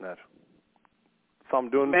ved net. Some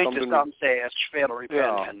doen, Men some just doen. some say it's svært at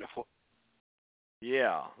repent henne for.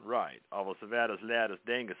 Yeah, right. Aber så hvad der lærte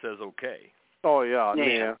denke says okay. Oh ja,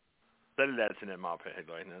 Nee. nee. Så lærte sig mig på her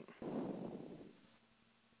løgnen.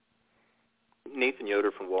 Nathan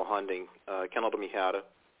Yoder from Wall Hunting. Kender du mig her?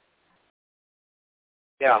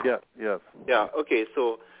 Ja. Yeah, yes. Yeah, okay,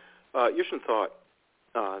 so your thought,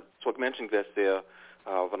 so I mentioned this there,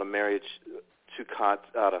 when a marriage to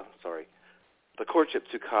the courtship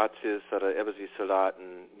to cut is that etwas wie Salat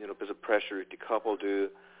and, you know, there's a pressure to couple do,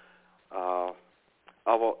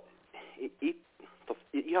 aber ich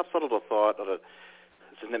habe sort of a thought, or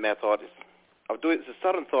it's not my thought, it's a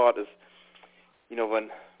sudden thought is, you know,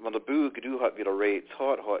 when the Bug gedu hat wieder rate,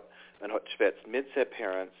 hat and hat schwätzt mit seinen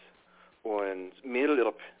parents und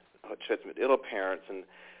Mädel hat schwätzt mit ihren parents und,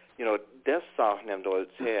 you know, das Sachen nimmt all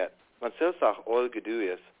Zeit. Wenn das Sache all gedu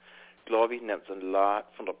ist, glaube ich, nimmt ein lot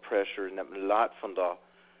von der Pressure, nimmt ein lot von der,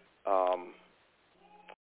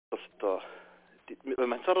 wenn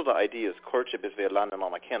man sort der Idee ist, Courtship ist, wir lernen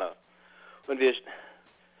an kennen. Und wir,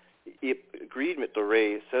 ich agreed mit der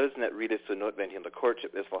Ray, so ist nicht really so notwendig in der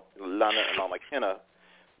Courtship ist, wir lernen an kennen,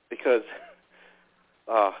 because,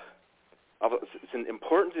 aber es ist eine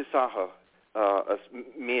importante Sache, als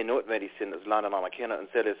mehr notwendig sind, als lernen an kennen, und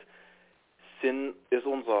das ist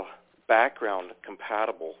unser background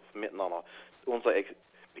compatible miteinander.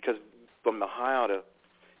 Because when wir heiraten,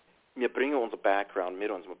 wir bringen unser background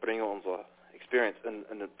mit uns, wir bringen unser experience, und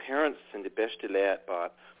die parents sind die beste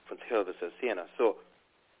Lehrbar von Hilfe zu sehen. So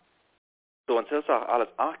und das auch alles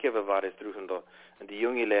angegeben war, ist durch und die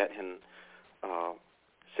junge Leute hin,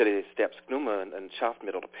 die Steps genommen und schafft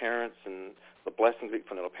mit ihren Parents und the blessing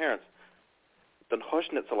von ihren Parents, dann hast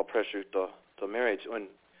du nicht so eine Pressure der Marriage. Und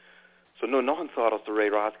so nur noch ein Thought, was der Ray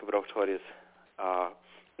rausgebracht hat, ist,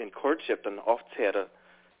 in Courtship, dann oft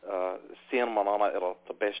sehen man an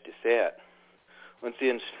der beste Zeit. Und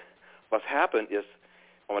sehen, was happens ist,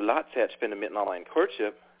 wenn man lot Zeit spenden miteinander in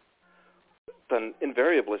Courtship, dann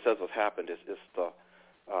invariably says was happened ist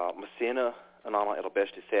man sehen einander der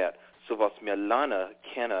beste Zeit. So was wir lernen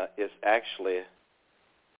kennen ist actually,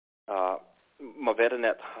 man werden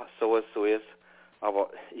nicht so ist, aber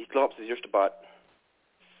ich glaube, es ist just about,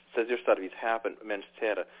 wie es happened, Mensch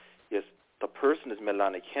Zeit ist, the person is wir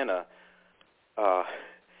lernen kennen,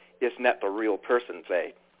 is not the real person,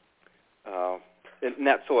 say.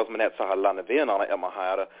 Nicht so, als man nicht so lernen werden, immer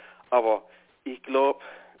heiraten, aber ich glaube,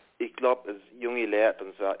 als junge Leute,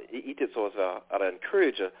 und so, ich tue so, als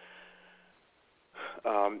encourage,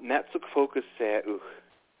 nicht so fokussiert sehr auf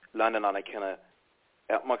lernen anerkennen,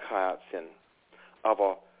 immer heiraten sind,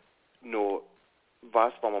 aber nur,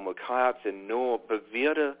 was, wenn man mal heiraten sind, nur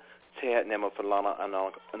bewährte Zeit nehmen von lernen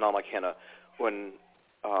anerkennen. Und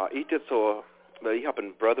ich tue so, weil ich habe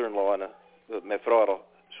einen Brother-in-law, meine Frau oder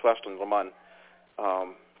Schwester und Mann,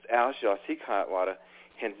 das erste Jahr, als ich geheiratet war,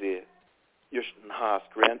 haben sie just ein Haus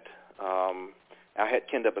gerannt. Hat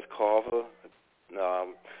Kinder bis kaufen.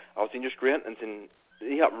 Aus ihnen just gerannt und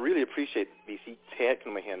ich habe really appreciate, wie sie Zeit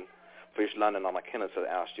genommen haben, für das Lernen anerkennen für das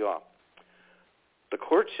erste Jahr. The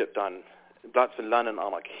Courtship dann, Platz für Lernen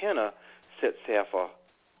anerkennen, setzt sehr für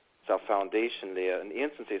Foundation leer. Und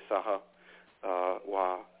erstens die Sache,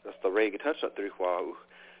 war, dass der Ray getouched hat, durch war auch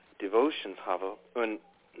Devotions habe. Und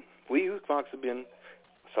wie ich aufgewachsen bin,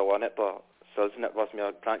 so war nicht was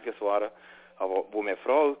mir gedanklich war, aber wo meine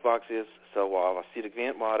Frau aufgewachsen ist, so war, was sie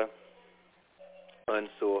gewöhnt war. Und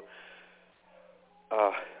so,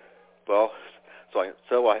 so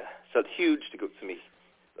war es huge to go to mich.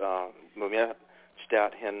 Wo wir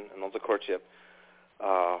start hin in unser Courtship.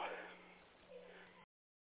 And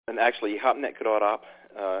actually, ich habe nicht gerade ab.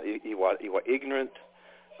 Ich war ignorant.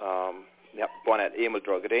 Ich habe nicht einmal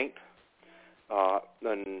daran gedacht.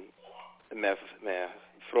 Und meine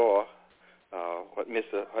Frau hat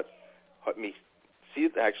mich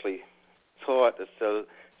actually taught, dass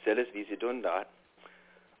selbst wie sie tun das.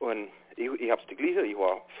 Und ich habe es gelesen, ich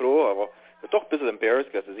war froh, aber doch ein bisschen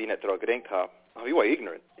embarrassed, dass ich nicht daran gedacht habe. Aber ich war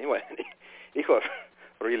ignorant. Ich war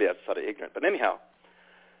really sort of ignorant. But anyhow,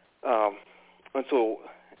 und so,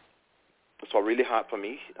 das war really hard for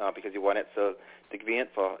me, because ich war nicht so gewöhnt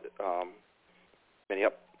für, wenn ich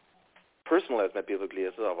personal als mit Bibel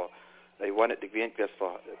gelesen, aber ich war nicht gewöhnt für,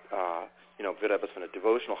 wieder etwas von einer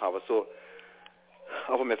Devotional haben. So,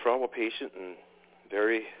 aber meine Frau war patient und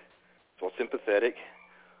so sympathetic,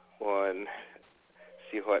 und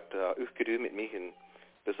sie hat aufgedreht mit mir ein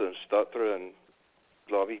bisschen stottern, und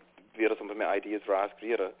glaube ich, wieder so ein paar Ideas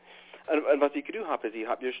rausgekriegt. Und was ich getan habe, ist, ich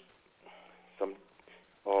habe just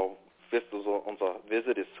wisst du, so unser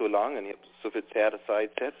Visit ist so long, and so if it's had a side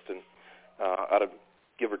test, and out of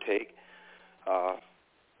give or take,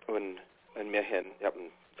 en meer hen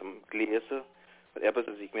som glæser, but ebbers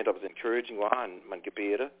as ik met op encouraging var, en man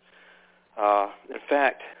gebede. In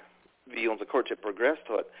fact, vi onze courtship progressed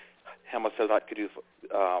had, han mig selv dat kan du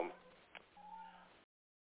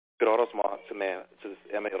gratis med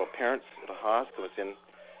som eller parents eller has kan man sige,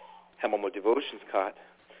 han mig devotions card,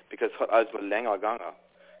 because als man længere ganger,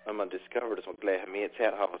 when man discovered as man blev han med til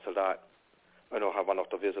at have soldat, og nu har man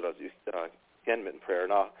nok der visit as hen med en prayer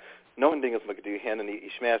now. Nogle ting, som man kan do hen, i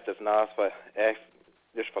smags det nas for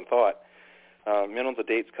just von thought. Men onze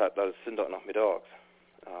dates cut, der sind dort noch middags.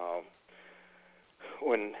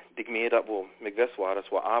 Und die gemeinde dat wo mig west war,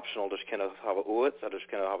 das war optional, dus kunnen hebben oats, dus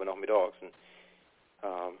kunnen hebben nog middags. And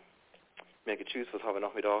make a choose for having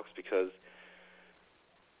nog middags because,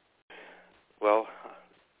 well,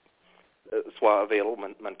 it's what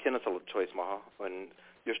available. Man kan het al een choice maken. En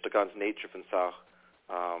just de ganze nature van zaak,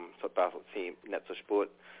 so battelt team, net zo sport.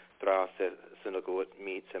 Dra synagogue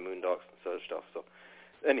meets and moondogs and such stuff. So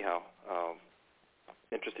anyhow,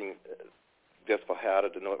 interesting. Just for how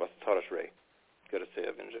to know it was Torres Ray. Good to say,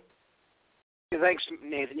 Avenger. Thanks,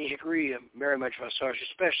 Nathan. I agree very much with Sarge,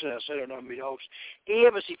 especially I said on me dogs.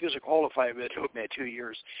 Even if he was qualified with it 2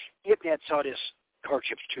 years, if that saw this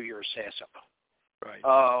courtship's 2 years says up. Right.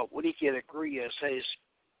 When he can agree, says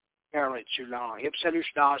apparently too long. If Senator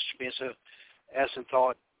Stas is as a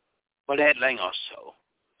thought, but that länger so.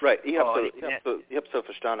 Right. Ich habe so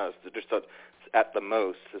verstanden, dass du sagst, at the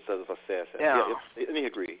most, ist das was sehr. Ja. I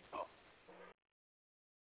agree.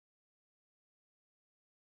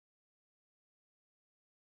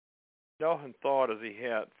 Nog en thought as he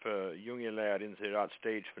had for jonge lad in sig ret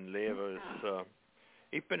stage van leven is,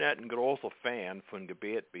 ik ben net een grote fan van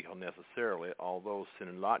gebedbücher necessarily, although sin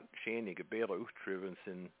een lot schöne gebeder uitschrijven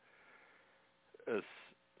sin is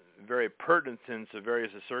very pertinent in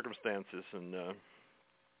various circumstances and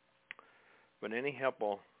when any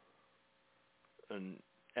help an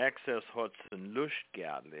access huts and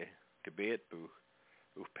lustgärle gebedbuch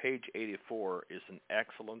of page 84 is an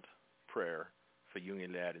excellent prayer for jonge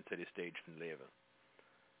lad in city stage van leven.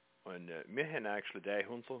 And me hen actually day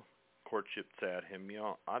hunzel courtship said him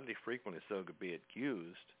oddly frequently so gebed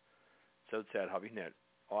used. So said have you net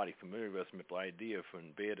oddly familiar with the idea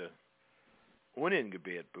von bede unin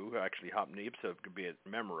gebedbuch actually haben nebst gebed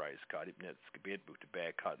memorized cut it net gebedbuch to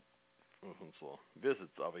back cut hunzel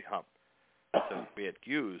visits of a hub so gebed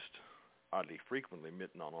used oddly frequently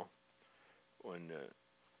miteinander when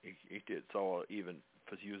he did so even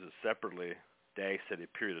if it's used separately day said a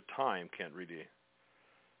period of time can't really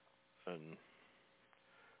and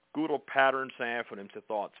good old patterns zijn van hem te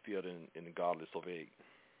thoughts via in the godless of egg.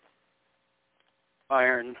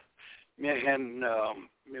 Iron. Me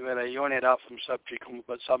will join it up from subject,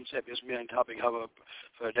 but some set is me on topic have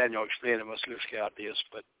for Daniel explaining what slushgard is,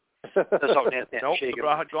 but that's all net and shake.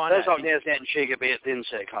 That's all net and shake a bit in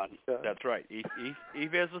second. That's right. He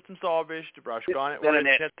visits and salvage to brush on it when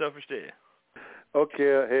it's to verstehen.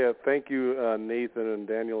 Okay, hey, thank you, Nathan and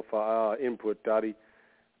Daniel, for input, Daddy.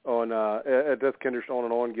 On das kann ich on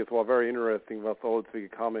and on geht, war very interesting, was alles wie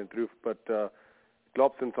comment drauf, but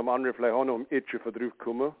glaub sind some andere vielleicht auch noch Itche für drauf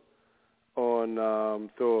kommen. Und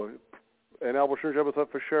so, and I was sure I was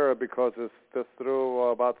up for sure because it's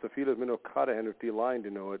through about the field is me no cut ahead of the line, you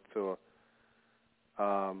know it. So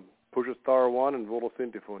push a *1 and vote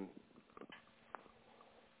Sintifon.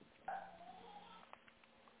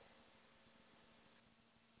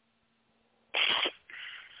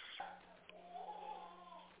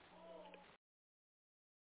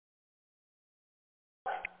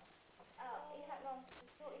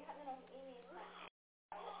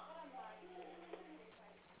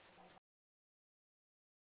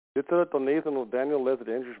 Dit is het dan Nathan of Daniel lezen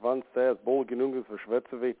de Engels van zij is bol genoeg is voor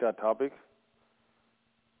Schweizer weg dat topic.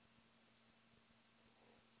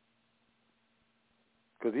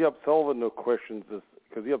 Because you have self no questions,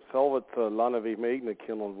 because you have self het landen weg mee eigen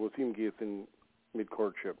kinderen, wo het hem gaat in mid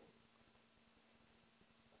courtship.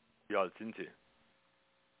 Ja, dat zijn ze.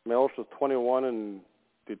 Melch is 21 and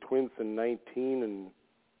the twins in 19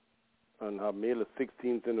 and have male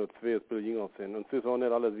 16 sind und 2 Spiel jünger sind. Und es ist auch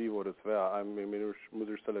nicht alles wie, wo das wäre. Muss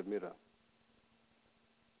ich selber admitten.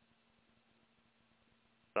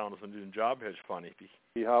 Sounds like a job has funny.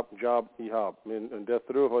 Ich habe einen Job, und das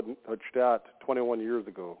hat statt 21 years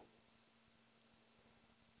ago.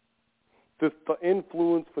 Das, the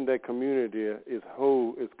influence von der Community ist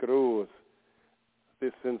groß.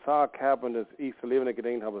 Das sind Sachen, dass ich zu leben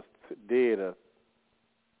gedenkt habe, das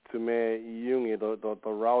zu mir Junge, der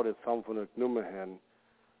Route ist von der Nummer hin.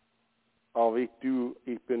 Aber ich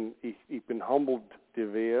bin humbled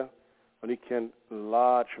det være, og de kan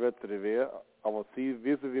lade svætte det være, og sige,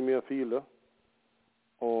 hvis vi mere file,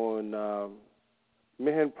 og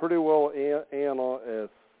me han pretty well as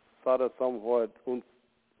sada somewhat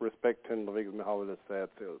respect him the way how det sad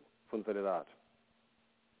til fun for det.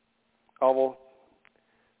 Aber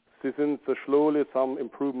sie sind so slowly some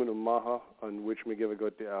improvement in maha on which me give a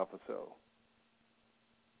good day after so.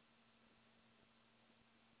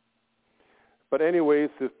 But anyways,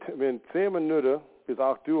 wenn 10 Minuten bis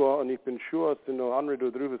 8 Uhr und ich bin sure, dass noch andere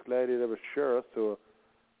drüber Leute, die sure, so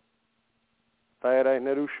da er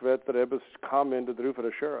nicht ausschwätzt, der bis kam in der drüber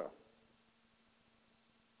der sure.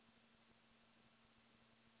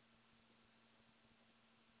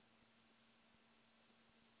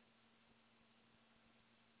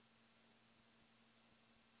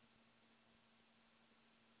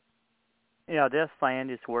 Ja, det er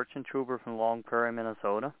Andy Schwarzentrooper from Long Prairie,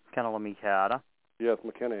 Minnesota. Kender du mig her? Yes,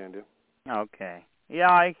 man kender Andy. Okay.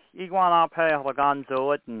 Ja, ich war op her og ganz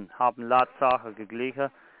so und habe ein lot Sachen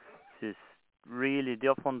geglichen. Es ist really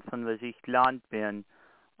different von was ich gelernt bin,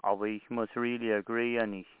 aber ich muss really agree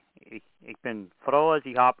und ich bin froh, dass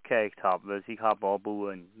ich abgekriegt habe, weil ich habe auch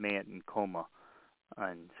und Mädchen kommen.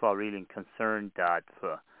 Und es war really concerned that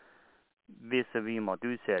für wissen, wie man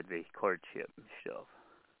du said, wie ich courtship und stuff.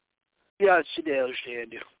 Ja, it's the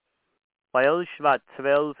understand you. Bei uns war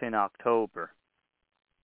 12 in Oktober.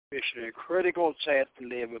 It's a critical Zeit to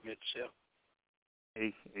live with so.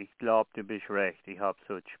 Ich glaube, du bist recht. Ich habe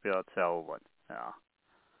so gespürt selber. Ja.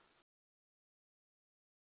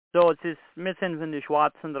 So, es ist wir sind von den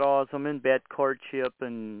Schwarzen draus, so mein Bett Courtship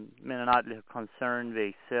und mein natürlich Concern, wie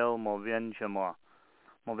ich selber mal wünsche, mal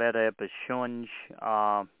wäre etwas schön.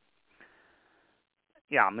 Ja,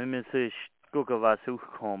 wir müssen gucken, was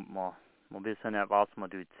hochkommt, mal wissen nicht, was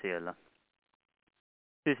man erzählen.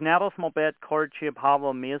 Es ist nicht, dass man Bett Courtship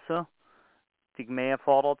haben müssen, sich mehr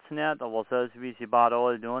fordert es nicht, aber so ist, wie sie bald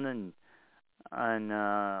alle tun und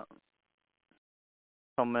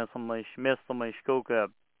so müssen wir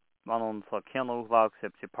gucken, wenn unsere Kinder aufwachsen,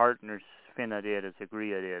 ob sie Partners finden, die das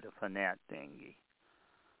agree von nicht, denke ich.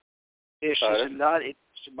 It's a lot, it's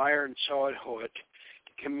Myron saw it,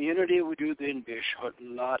 the community we do the Bish had a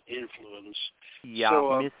lot influence.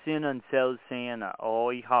 Ja, wir sind uns selbst sehen,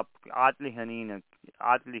 ich hab atlich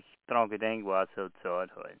dran gedenkt, was er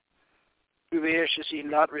gesagt hat. Du wirst es in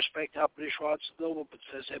lot respect up the Schwarzen Noble, but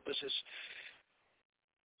says emphasis.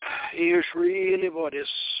 Here's really what is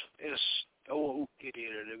get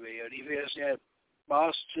in the way, and he has that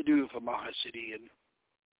boss to do for my city and.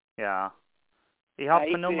 Ja. Ich hab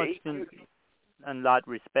genommen ein lot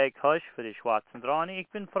respect hush für die Schwarzen dran. Ich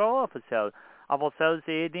bin froh auf es selbst. Aber selbst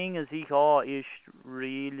Ding, als ich auch ist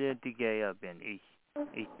really die Geher bin. Ich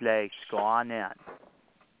gleich gar nicht.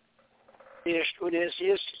 Und es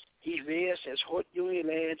ist, ich weiß, es hat junge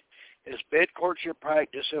Leute, es Bad Courtship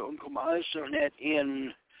Practice und kommen alles noch nicht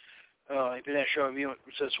in, ich bin nicht sure, wie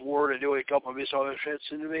das Wort, du, ich glaube, man weiß alle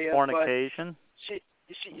schätzen wir. Fornication?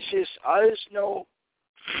 Es ist alles noch,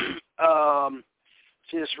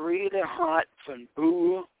 es ist really hot von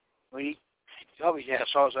Boo, ich glaube, ich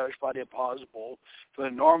saw es eigentlich bei der Possible,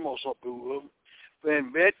 von normal so Boo,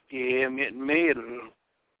 von Wettgehen mit Mädel,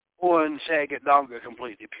 und sagen, danke,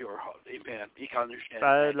 completely pure heart. Amen. Ich kann nicht sterben.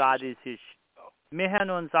 Weil, Ladies, wir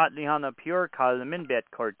haben uns eigentlich an a pure call, in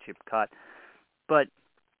Bed Courtship cut, but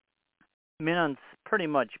wir haben uns pretty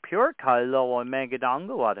much pure call, though, mein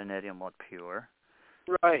Gedanke war nicht immer pure.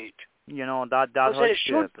 Right. You know, that hurts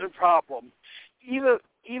the problem.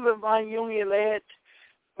 Even mein junge Lad,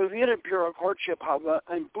 wir werden pure Courtship haben,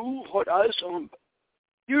 ein Buch hat alles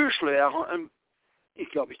usually, ich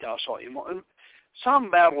glaube, ich darf sagen immer, some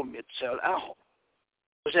battle mit Cell auch.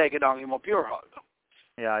 Was er gedankt immer pure hat.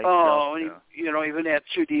 Ja, ich glaube, you know, even that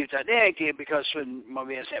too deep that they came because when man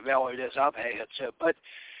vet att väl det så här så but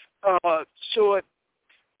so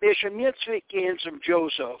det är mer tvekan som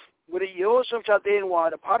Joseph. Vad Joseph att den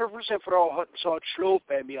var, Potiphar sa för att så att slå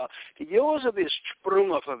på mig. Joseph är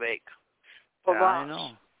sprungen för väg. I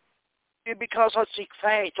know. Because att sig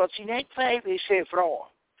feit, att sin inte feit är så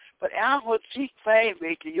bra. But har sig feit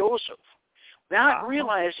med Joseph. Now I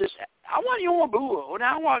realize this. I want you on boo.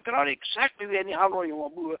 Now I got exactly when I want you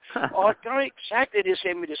on boo. I got exactly the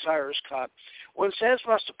same with the Cyrus cut. When it says,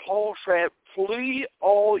 Master Paul said, flee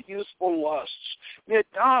all youthful lusts. Yet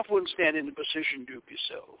God wouldn't stand in the position to be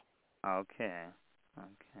so. Okay.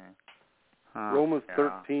 Romans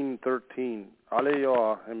 13:13. Alle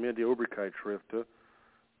Jahr haben wir die Obrigkeitsschriften.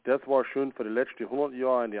 Das war schon für die letzten 100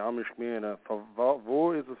 Jahre in die Amish Gemeinde.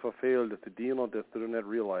 Wo ist es verfehlt, dass die Diener das nicht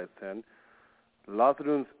realized haben? Lasst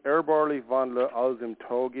uns ehrbarlich wandeln als im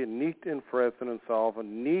Tage, nicht in Fressen und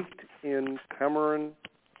Saufen, nicht in Kämmern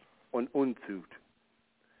und Unzucht.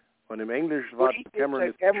 Und im Englisch war Kämmern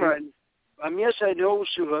ist Cameron. Yes, I know.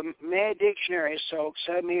 So my dictionary talks.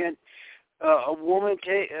 I mean, a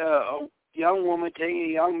young woman taking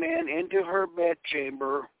a young man into her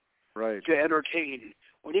bedchamber right. to entertain.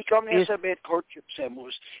 When he comes in bed courtship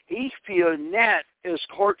symbols, he feels that is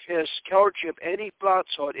courtship any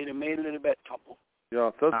plotshot in a man in a bed couple.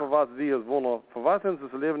 Ja, das für was sie es wundert. Für was sind sie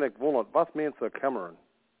das Leben nicht wundert? Was meint sie Cameron?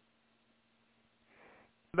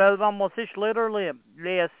 Well, man muss sich literally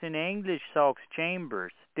lesen in English talks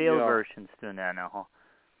chambers. Dale versions do that now.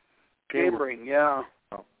 Chambering, yeah.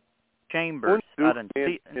 Chambers.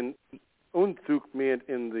 Unzug meint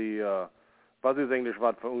in the, was ist Englisch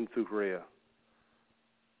Wort für Unzug reden?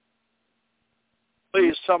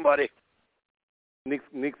 Please, somebody.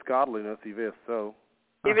 Nichts godliness, ich weiß so.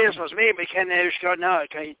 Ich weiß, was mir, ich kann nicht now,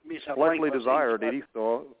 kann ich mich so likely desire, did he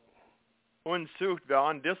so? Unsucht wäre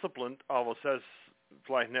undisciplined, aber says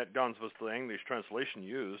vielleicht nicht ganz, was the English translation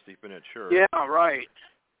used, ich bin nicht sure. Yeah, right.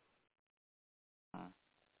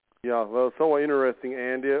 Ja, well, so interesting,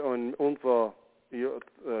 Andy, und unser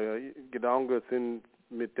Gedanken sind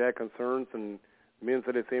mit der Concerns und wir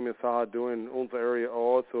sind das same Sache in unserer Area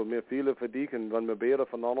auch, so wir viele verdienen, wenn wir beten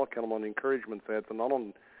voneinander, kann man Encouragement setzen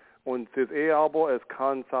und es ist aber, es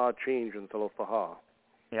kann so changen, so das Sache.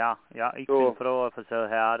 Ja, ich bin froh, dass so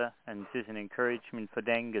hören, und es ist ein Encouragement für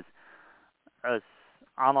den, als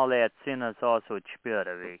allerlei Sinne so zu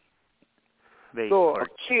spüren, wie. So,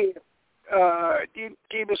 okay.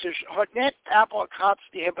 Die müssen hat nicht Apple Cups,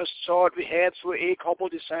 die haben es gesagt, wie hat so Couple,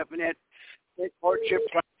 die sagen nicht Courtship.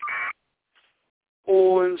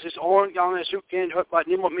 Und es ist auch gegangen, so Kind hat was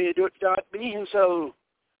niemand mehr dort bin so.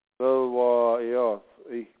 So, ja,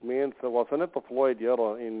 ich meine, es war nicht der Floyd,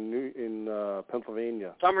 ja, in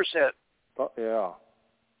Pennsylvania. Somerset. Ja.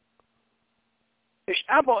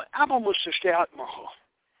 Aber muss es stark machen.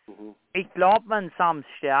 Mhm. Ich glaube, man sam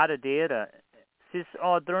startet der. Es ist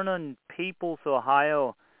auch drinnen Peoples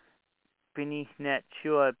Ohio, bin ich nicht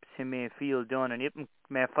sure, ob sie mir viel tun. Und ich habe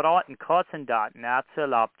mir verraten, Kotzendaten,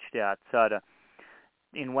 Erzähl abgestellt, so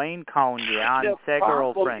in Wayne County, an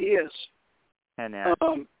several friends.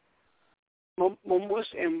 Man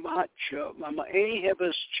muss im Batch, wenn man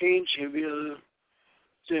etwas change will,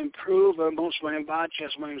 to improve, muss man im Batch,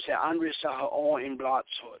 dass man sich andere Sachen auch in Platz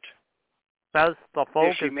hat. Selbst der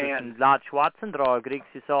Fokus ist ein Blatt schwarzen Draht, kriegt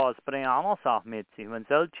sie so als bringen andere Sachen mit sich. Wenn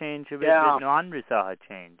soll change wird, wird noch andere Sachen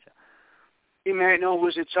change. Ich meine noch,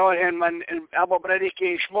 was jetzt so, wenn man aber predigt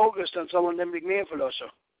gegen Schmuck ist, dann soll man nämlich mehr verlassen.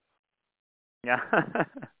 Ja.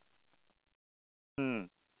 Well,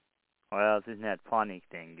 es ist nicht funny,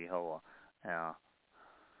 denke ich, aber, ja.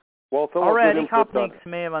 Well, alright, ich hab nichts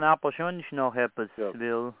mehr, wenn Apple schon noch etwas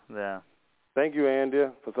will. Yeah. Thank you, Andy,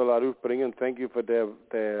 for so bringen. Thank you for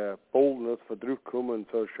the boldness for zurückkommen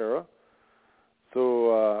und so share.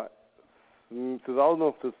 So, es ist auch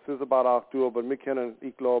noch, es ist about 8 Uhr, aber wir können,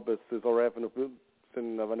 ich glaube, es ist auch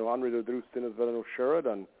wenn du andere drüben sind, es wird noch share,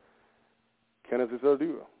 dann können sie es auch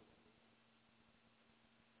tun.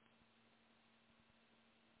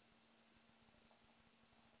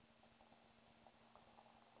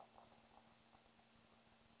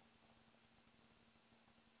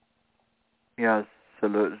 Ja,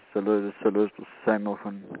 salut, Samuel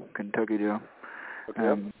von Kentucky, ja.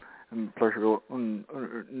 Okay. Pleasure. Let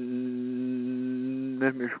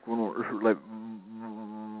me like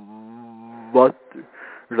what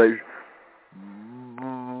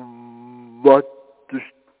is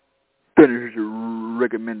the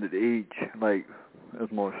recommended age? Like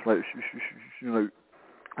as much like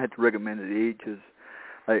I had recommended ages.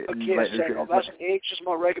 Like okay, so age is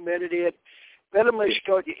more recommended it. Wel maar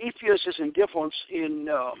if is een difference in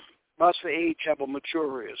wat voor age hebben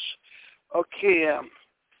mature is. Okay,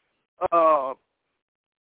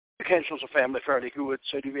 potentials of family fairly good,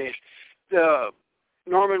 so die wees. The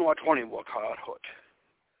Norman was 20 was hard hot.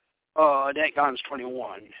 That gun's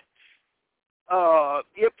 21.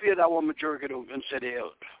 If you that one mature get and set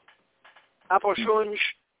out. Apple schon,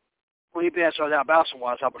 when you pass on that basel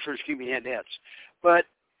was, Apple schon keep me in that. But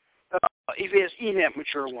if it's in that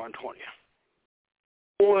mature 120.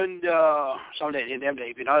 And some days in them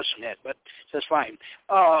days, you know, but that's fine.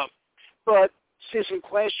 But since in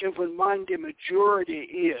question when mine the majority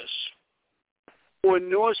is, when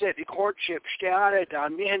knows that the courtship started,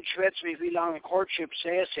 dann wir haben schwätzt, wie lange courtship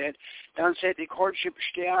says it, dann said the courtship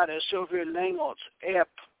started so viel länger als ab.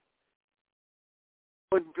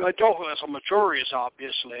 Und doch ist a majority is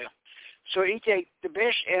obviously. So ik denk de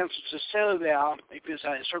beste answer to sell there, ik wil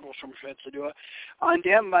zeggen cirkels som schwätze du, an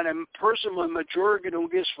dem man en person med mature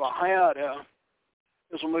genug ist verheiratet,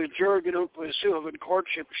 also mature genug für so of a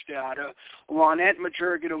courtship starter, und wenn nicht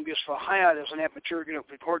mature genug ist verheiratet, ist nicht mature genug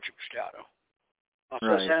für courtship starter. Makes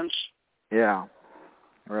that sense? Yeah.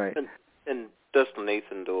 Right. And Dustin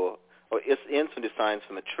Nathan då, och en som designs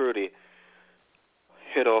för maturity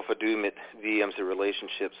head off a do med VM's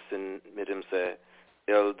relationships in med dem så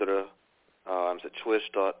äldre så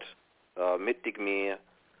twistat mittig med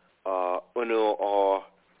och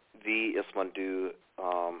vi är man du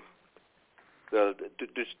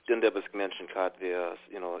den där besk mention kat vi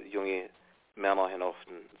junge männer hen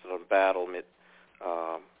often sort of battle med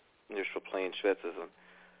just för plain schwetzes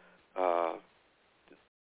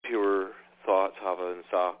pure thoughts have and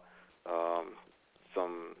saw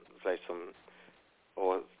some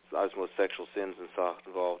or as most sexual sins and so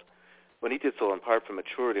involved. When he did so in part from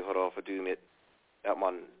maturity, what offer do it at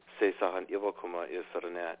man say sahan evokuma is sort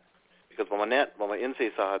of net. Because when my in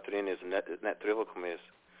say saha trin is net evokuma is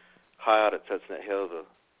higher it sets net hilda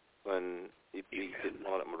when he didn't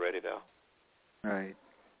want it ready now. Right.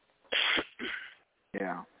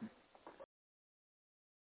 Yeah.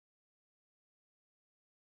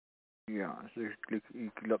 Yeah, so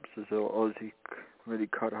ich glaube, es ist alles ich really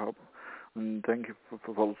cut up. And thank you for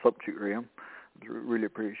all the subject, Graham. Really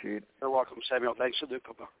appreciate it. You're welcome, Samuel. Thanks for the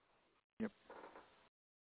cover. Yep.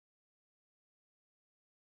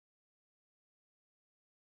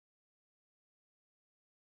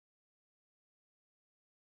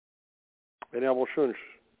 Any able shunsh,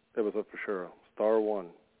 that was up for sure. Star 1.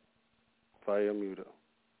 Via Muda.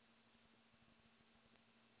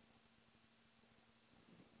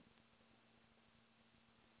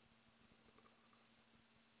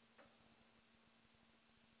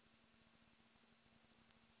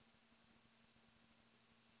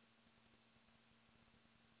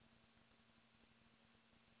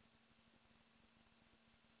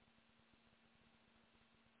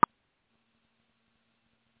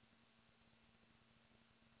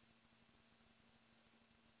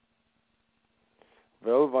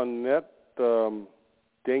 Wel, van net,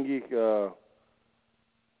 denk ik,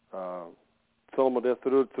 zullen we dat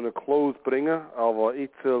terug zu einer Close bringen, aber ich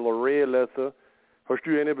soll Reihe lesen. Hast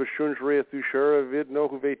du eine bestimmte Reihe zu share wird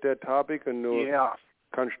noch über das Topic und nur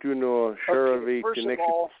kannst du nur share wie die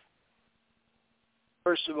nächste?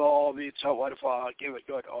 First of all, we thought, what if I give it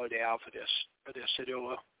good all day out for this to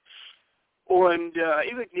do. Und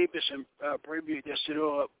ich will nicht bis im Preview das zu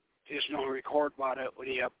do ist noch record about it when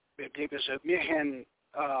you give us a Mihan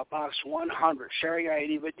box 100 sharing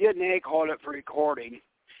ID, but didn't call it for recording.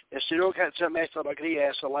 The studio got some extra like he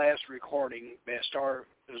asked the last recording, star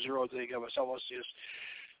 0 thing of us almost is.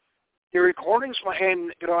 The recordings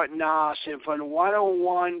Mihan got nas and from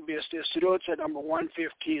 101 bis the studio at number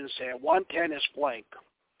 115 say 110 is blank.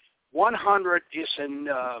 100 is in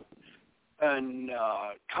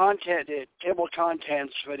content, table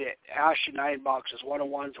contents for the Ashley 9 boxes,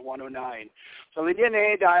 101 to 109. So we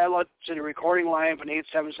didn't dial it to the recording line from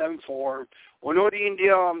 8774. We know the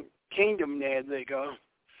Indian Kingdom there they go.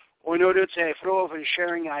 We know that's a flow of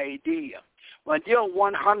sharing ID. When deal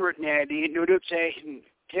 100 there, we know that's a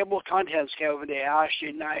table contents cover the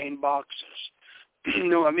Ashley 9 boxes.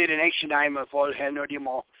 No, I made an extra 9 before I know the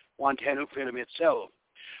more 110 film itself.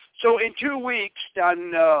 So in 2 weeks,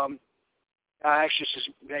 then.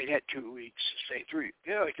 Actually, they had 2 weeks, say 3.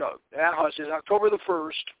 Yeah, that house is October the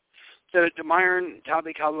 1st, the Myron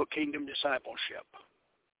Topic Hollow Kingdom Discipleship.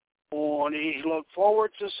 Und ich look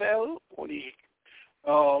forward to sell. Und ich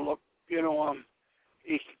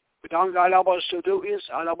ich bedanke alle, was zu tun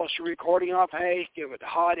ist, alle, was Recording auf, hey, ich gebe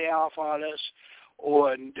hart auf alles.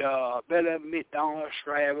 Und will miteinander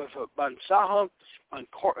schreiben für man Sachen,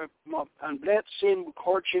 an Blättchen,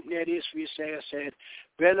 Courtship nicht ist, wie es sagt,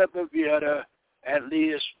 will wir at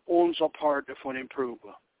least unser Part davon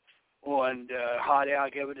improven. Und hat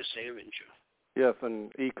geben das Eventuell. Yes,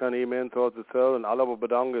 und ich kann Ihnen zu erzählen, und alle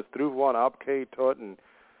bedanken, es drauf waren, abgehört hat, und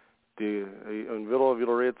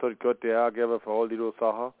wieder redet hat, Gott der geben für all die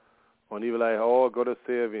Sachen. Und ich will auch Gottes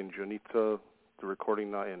Segen wünschen, nicht zu der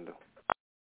Recording nach Ende.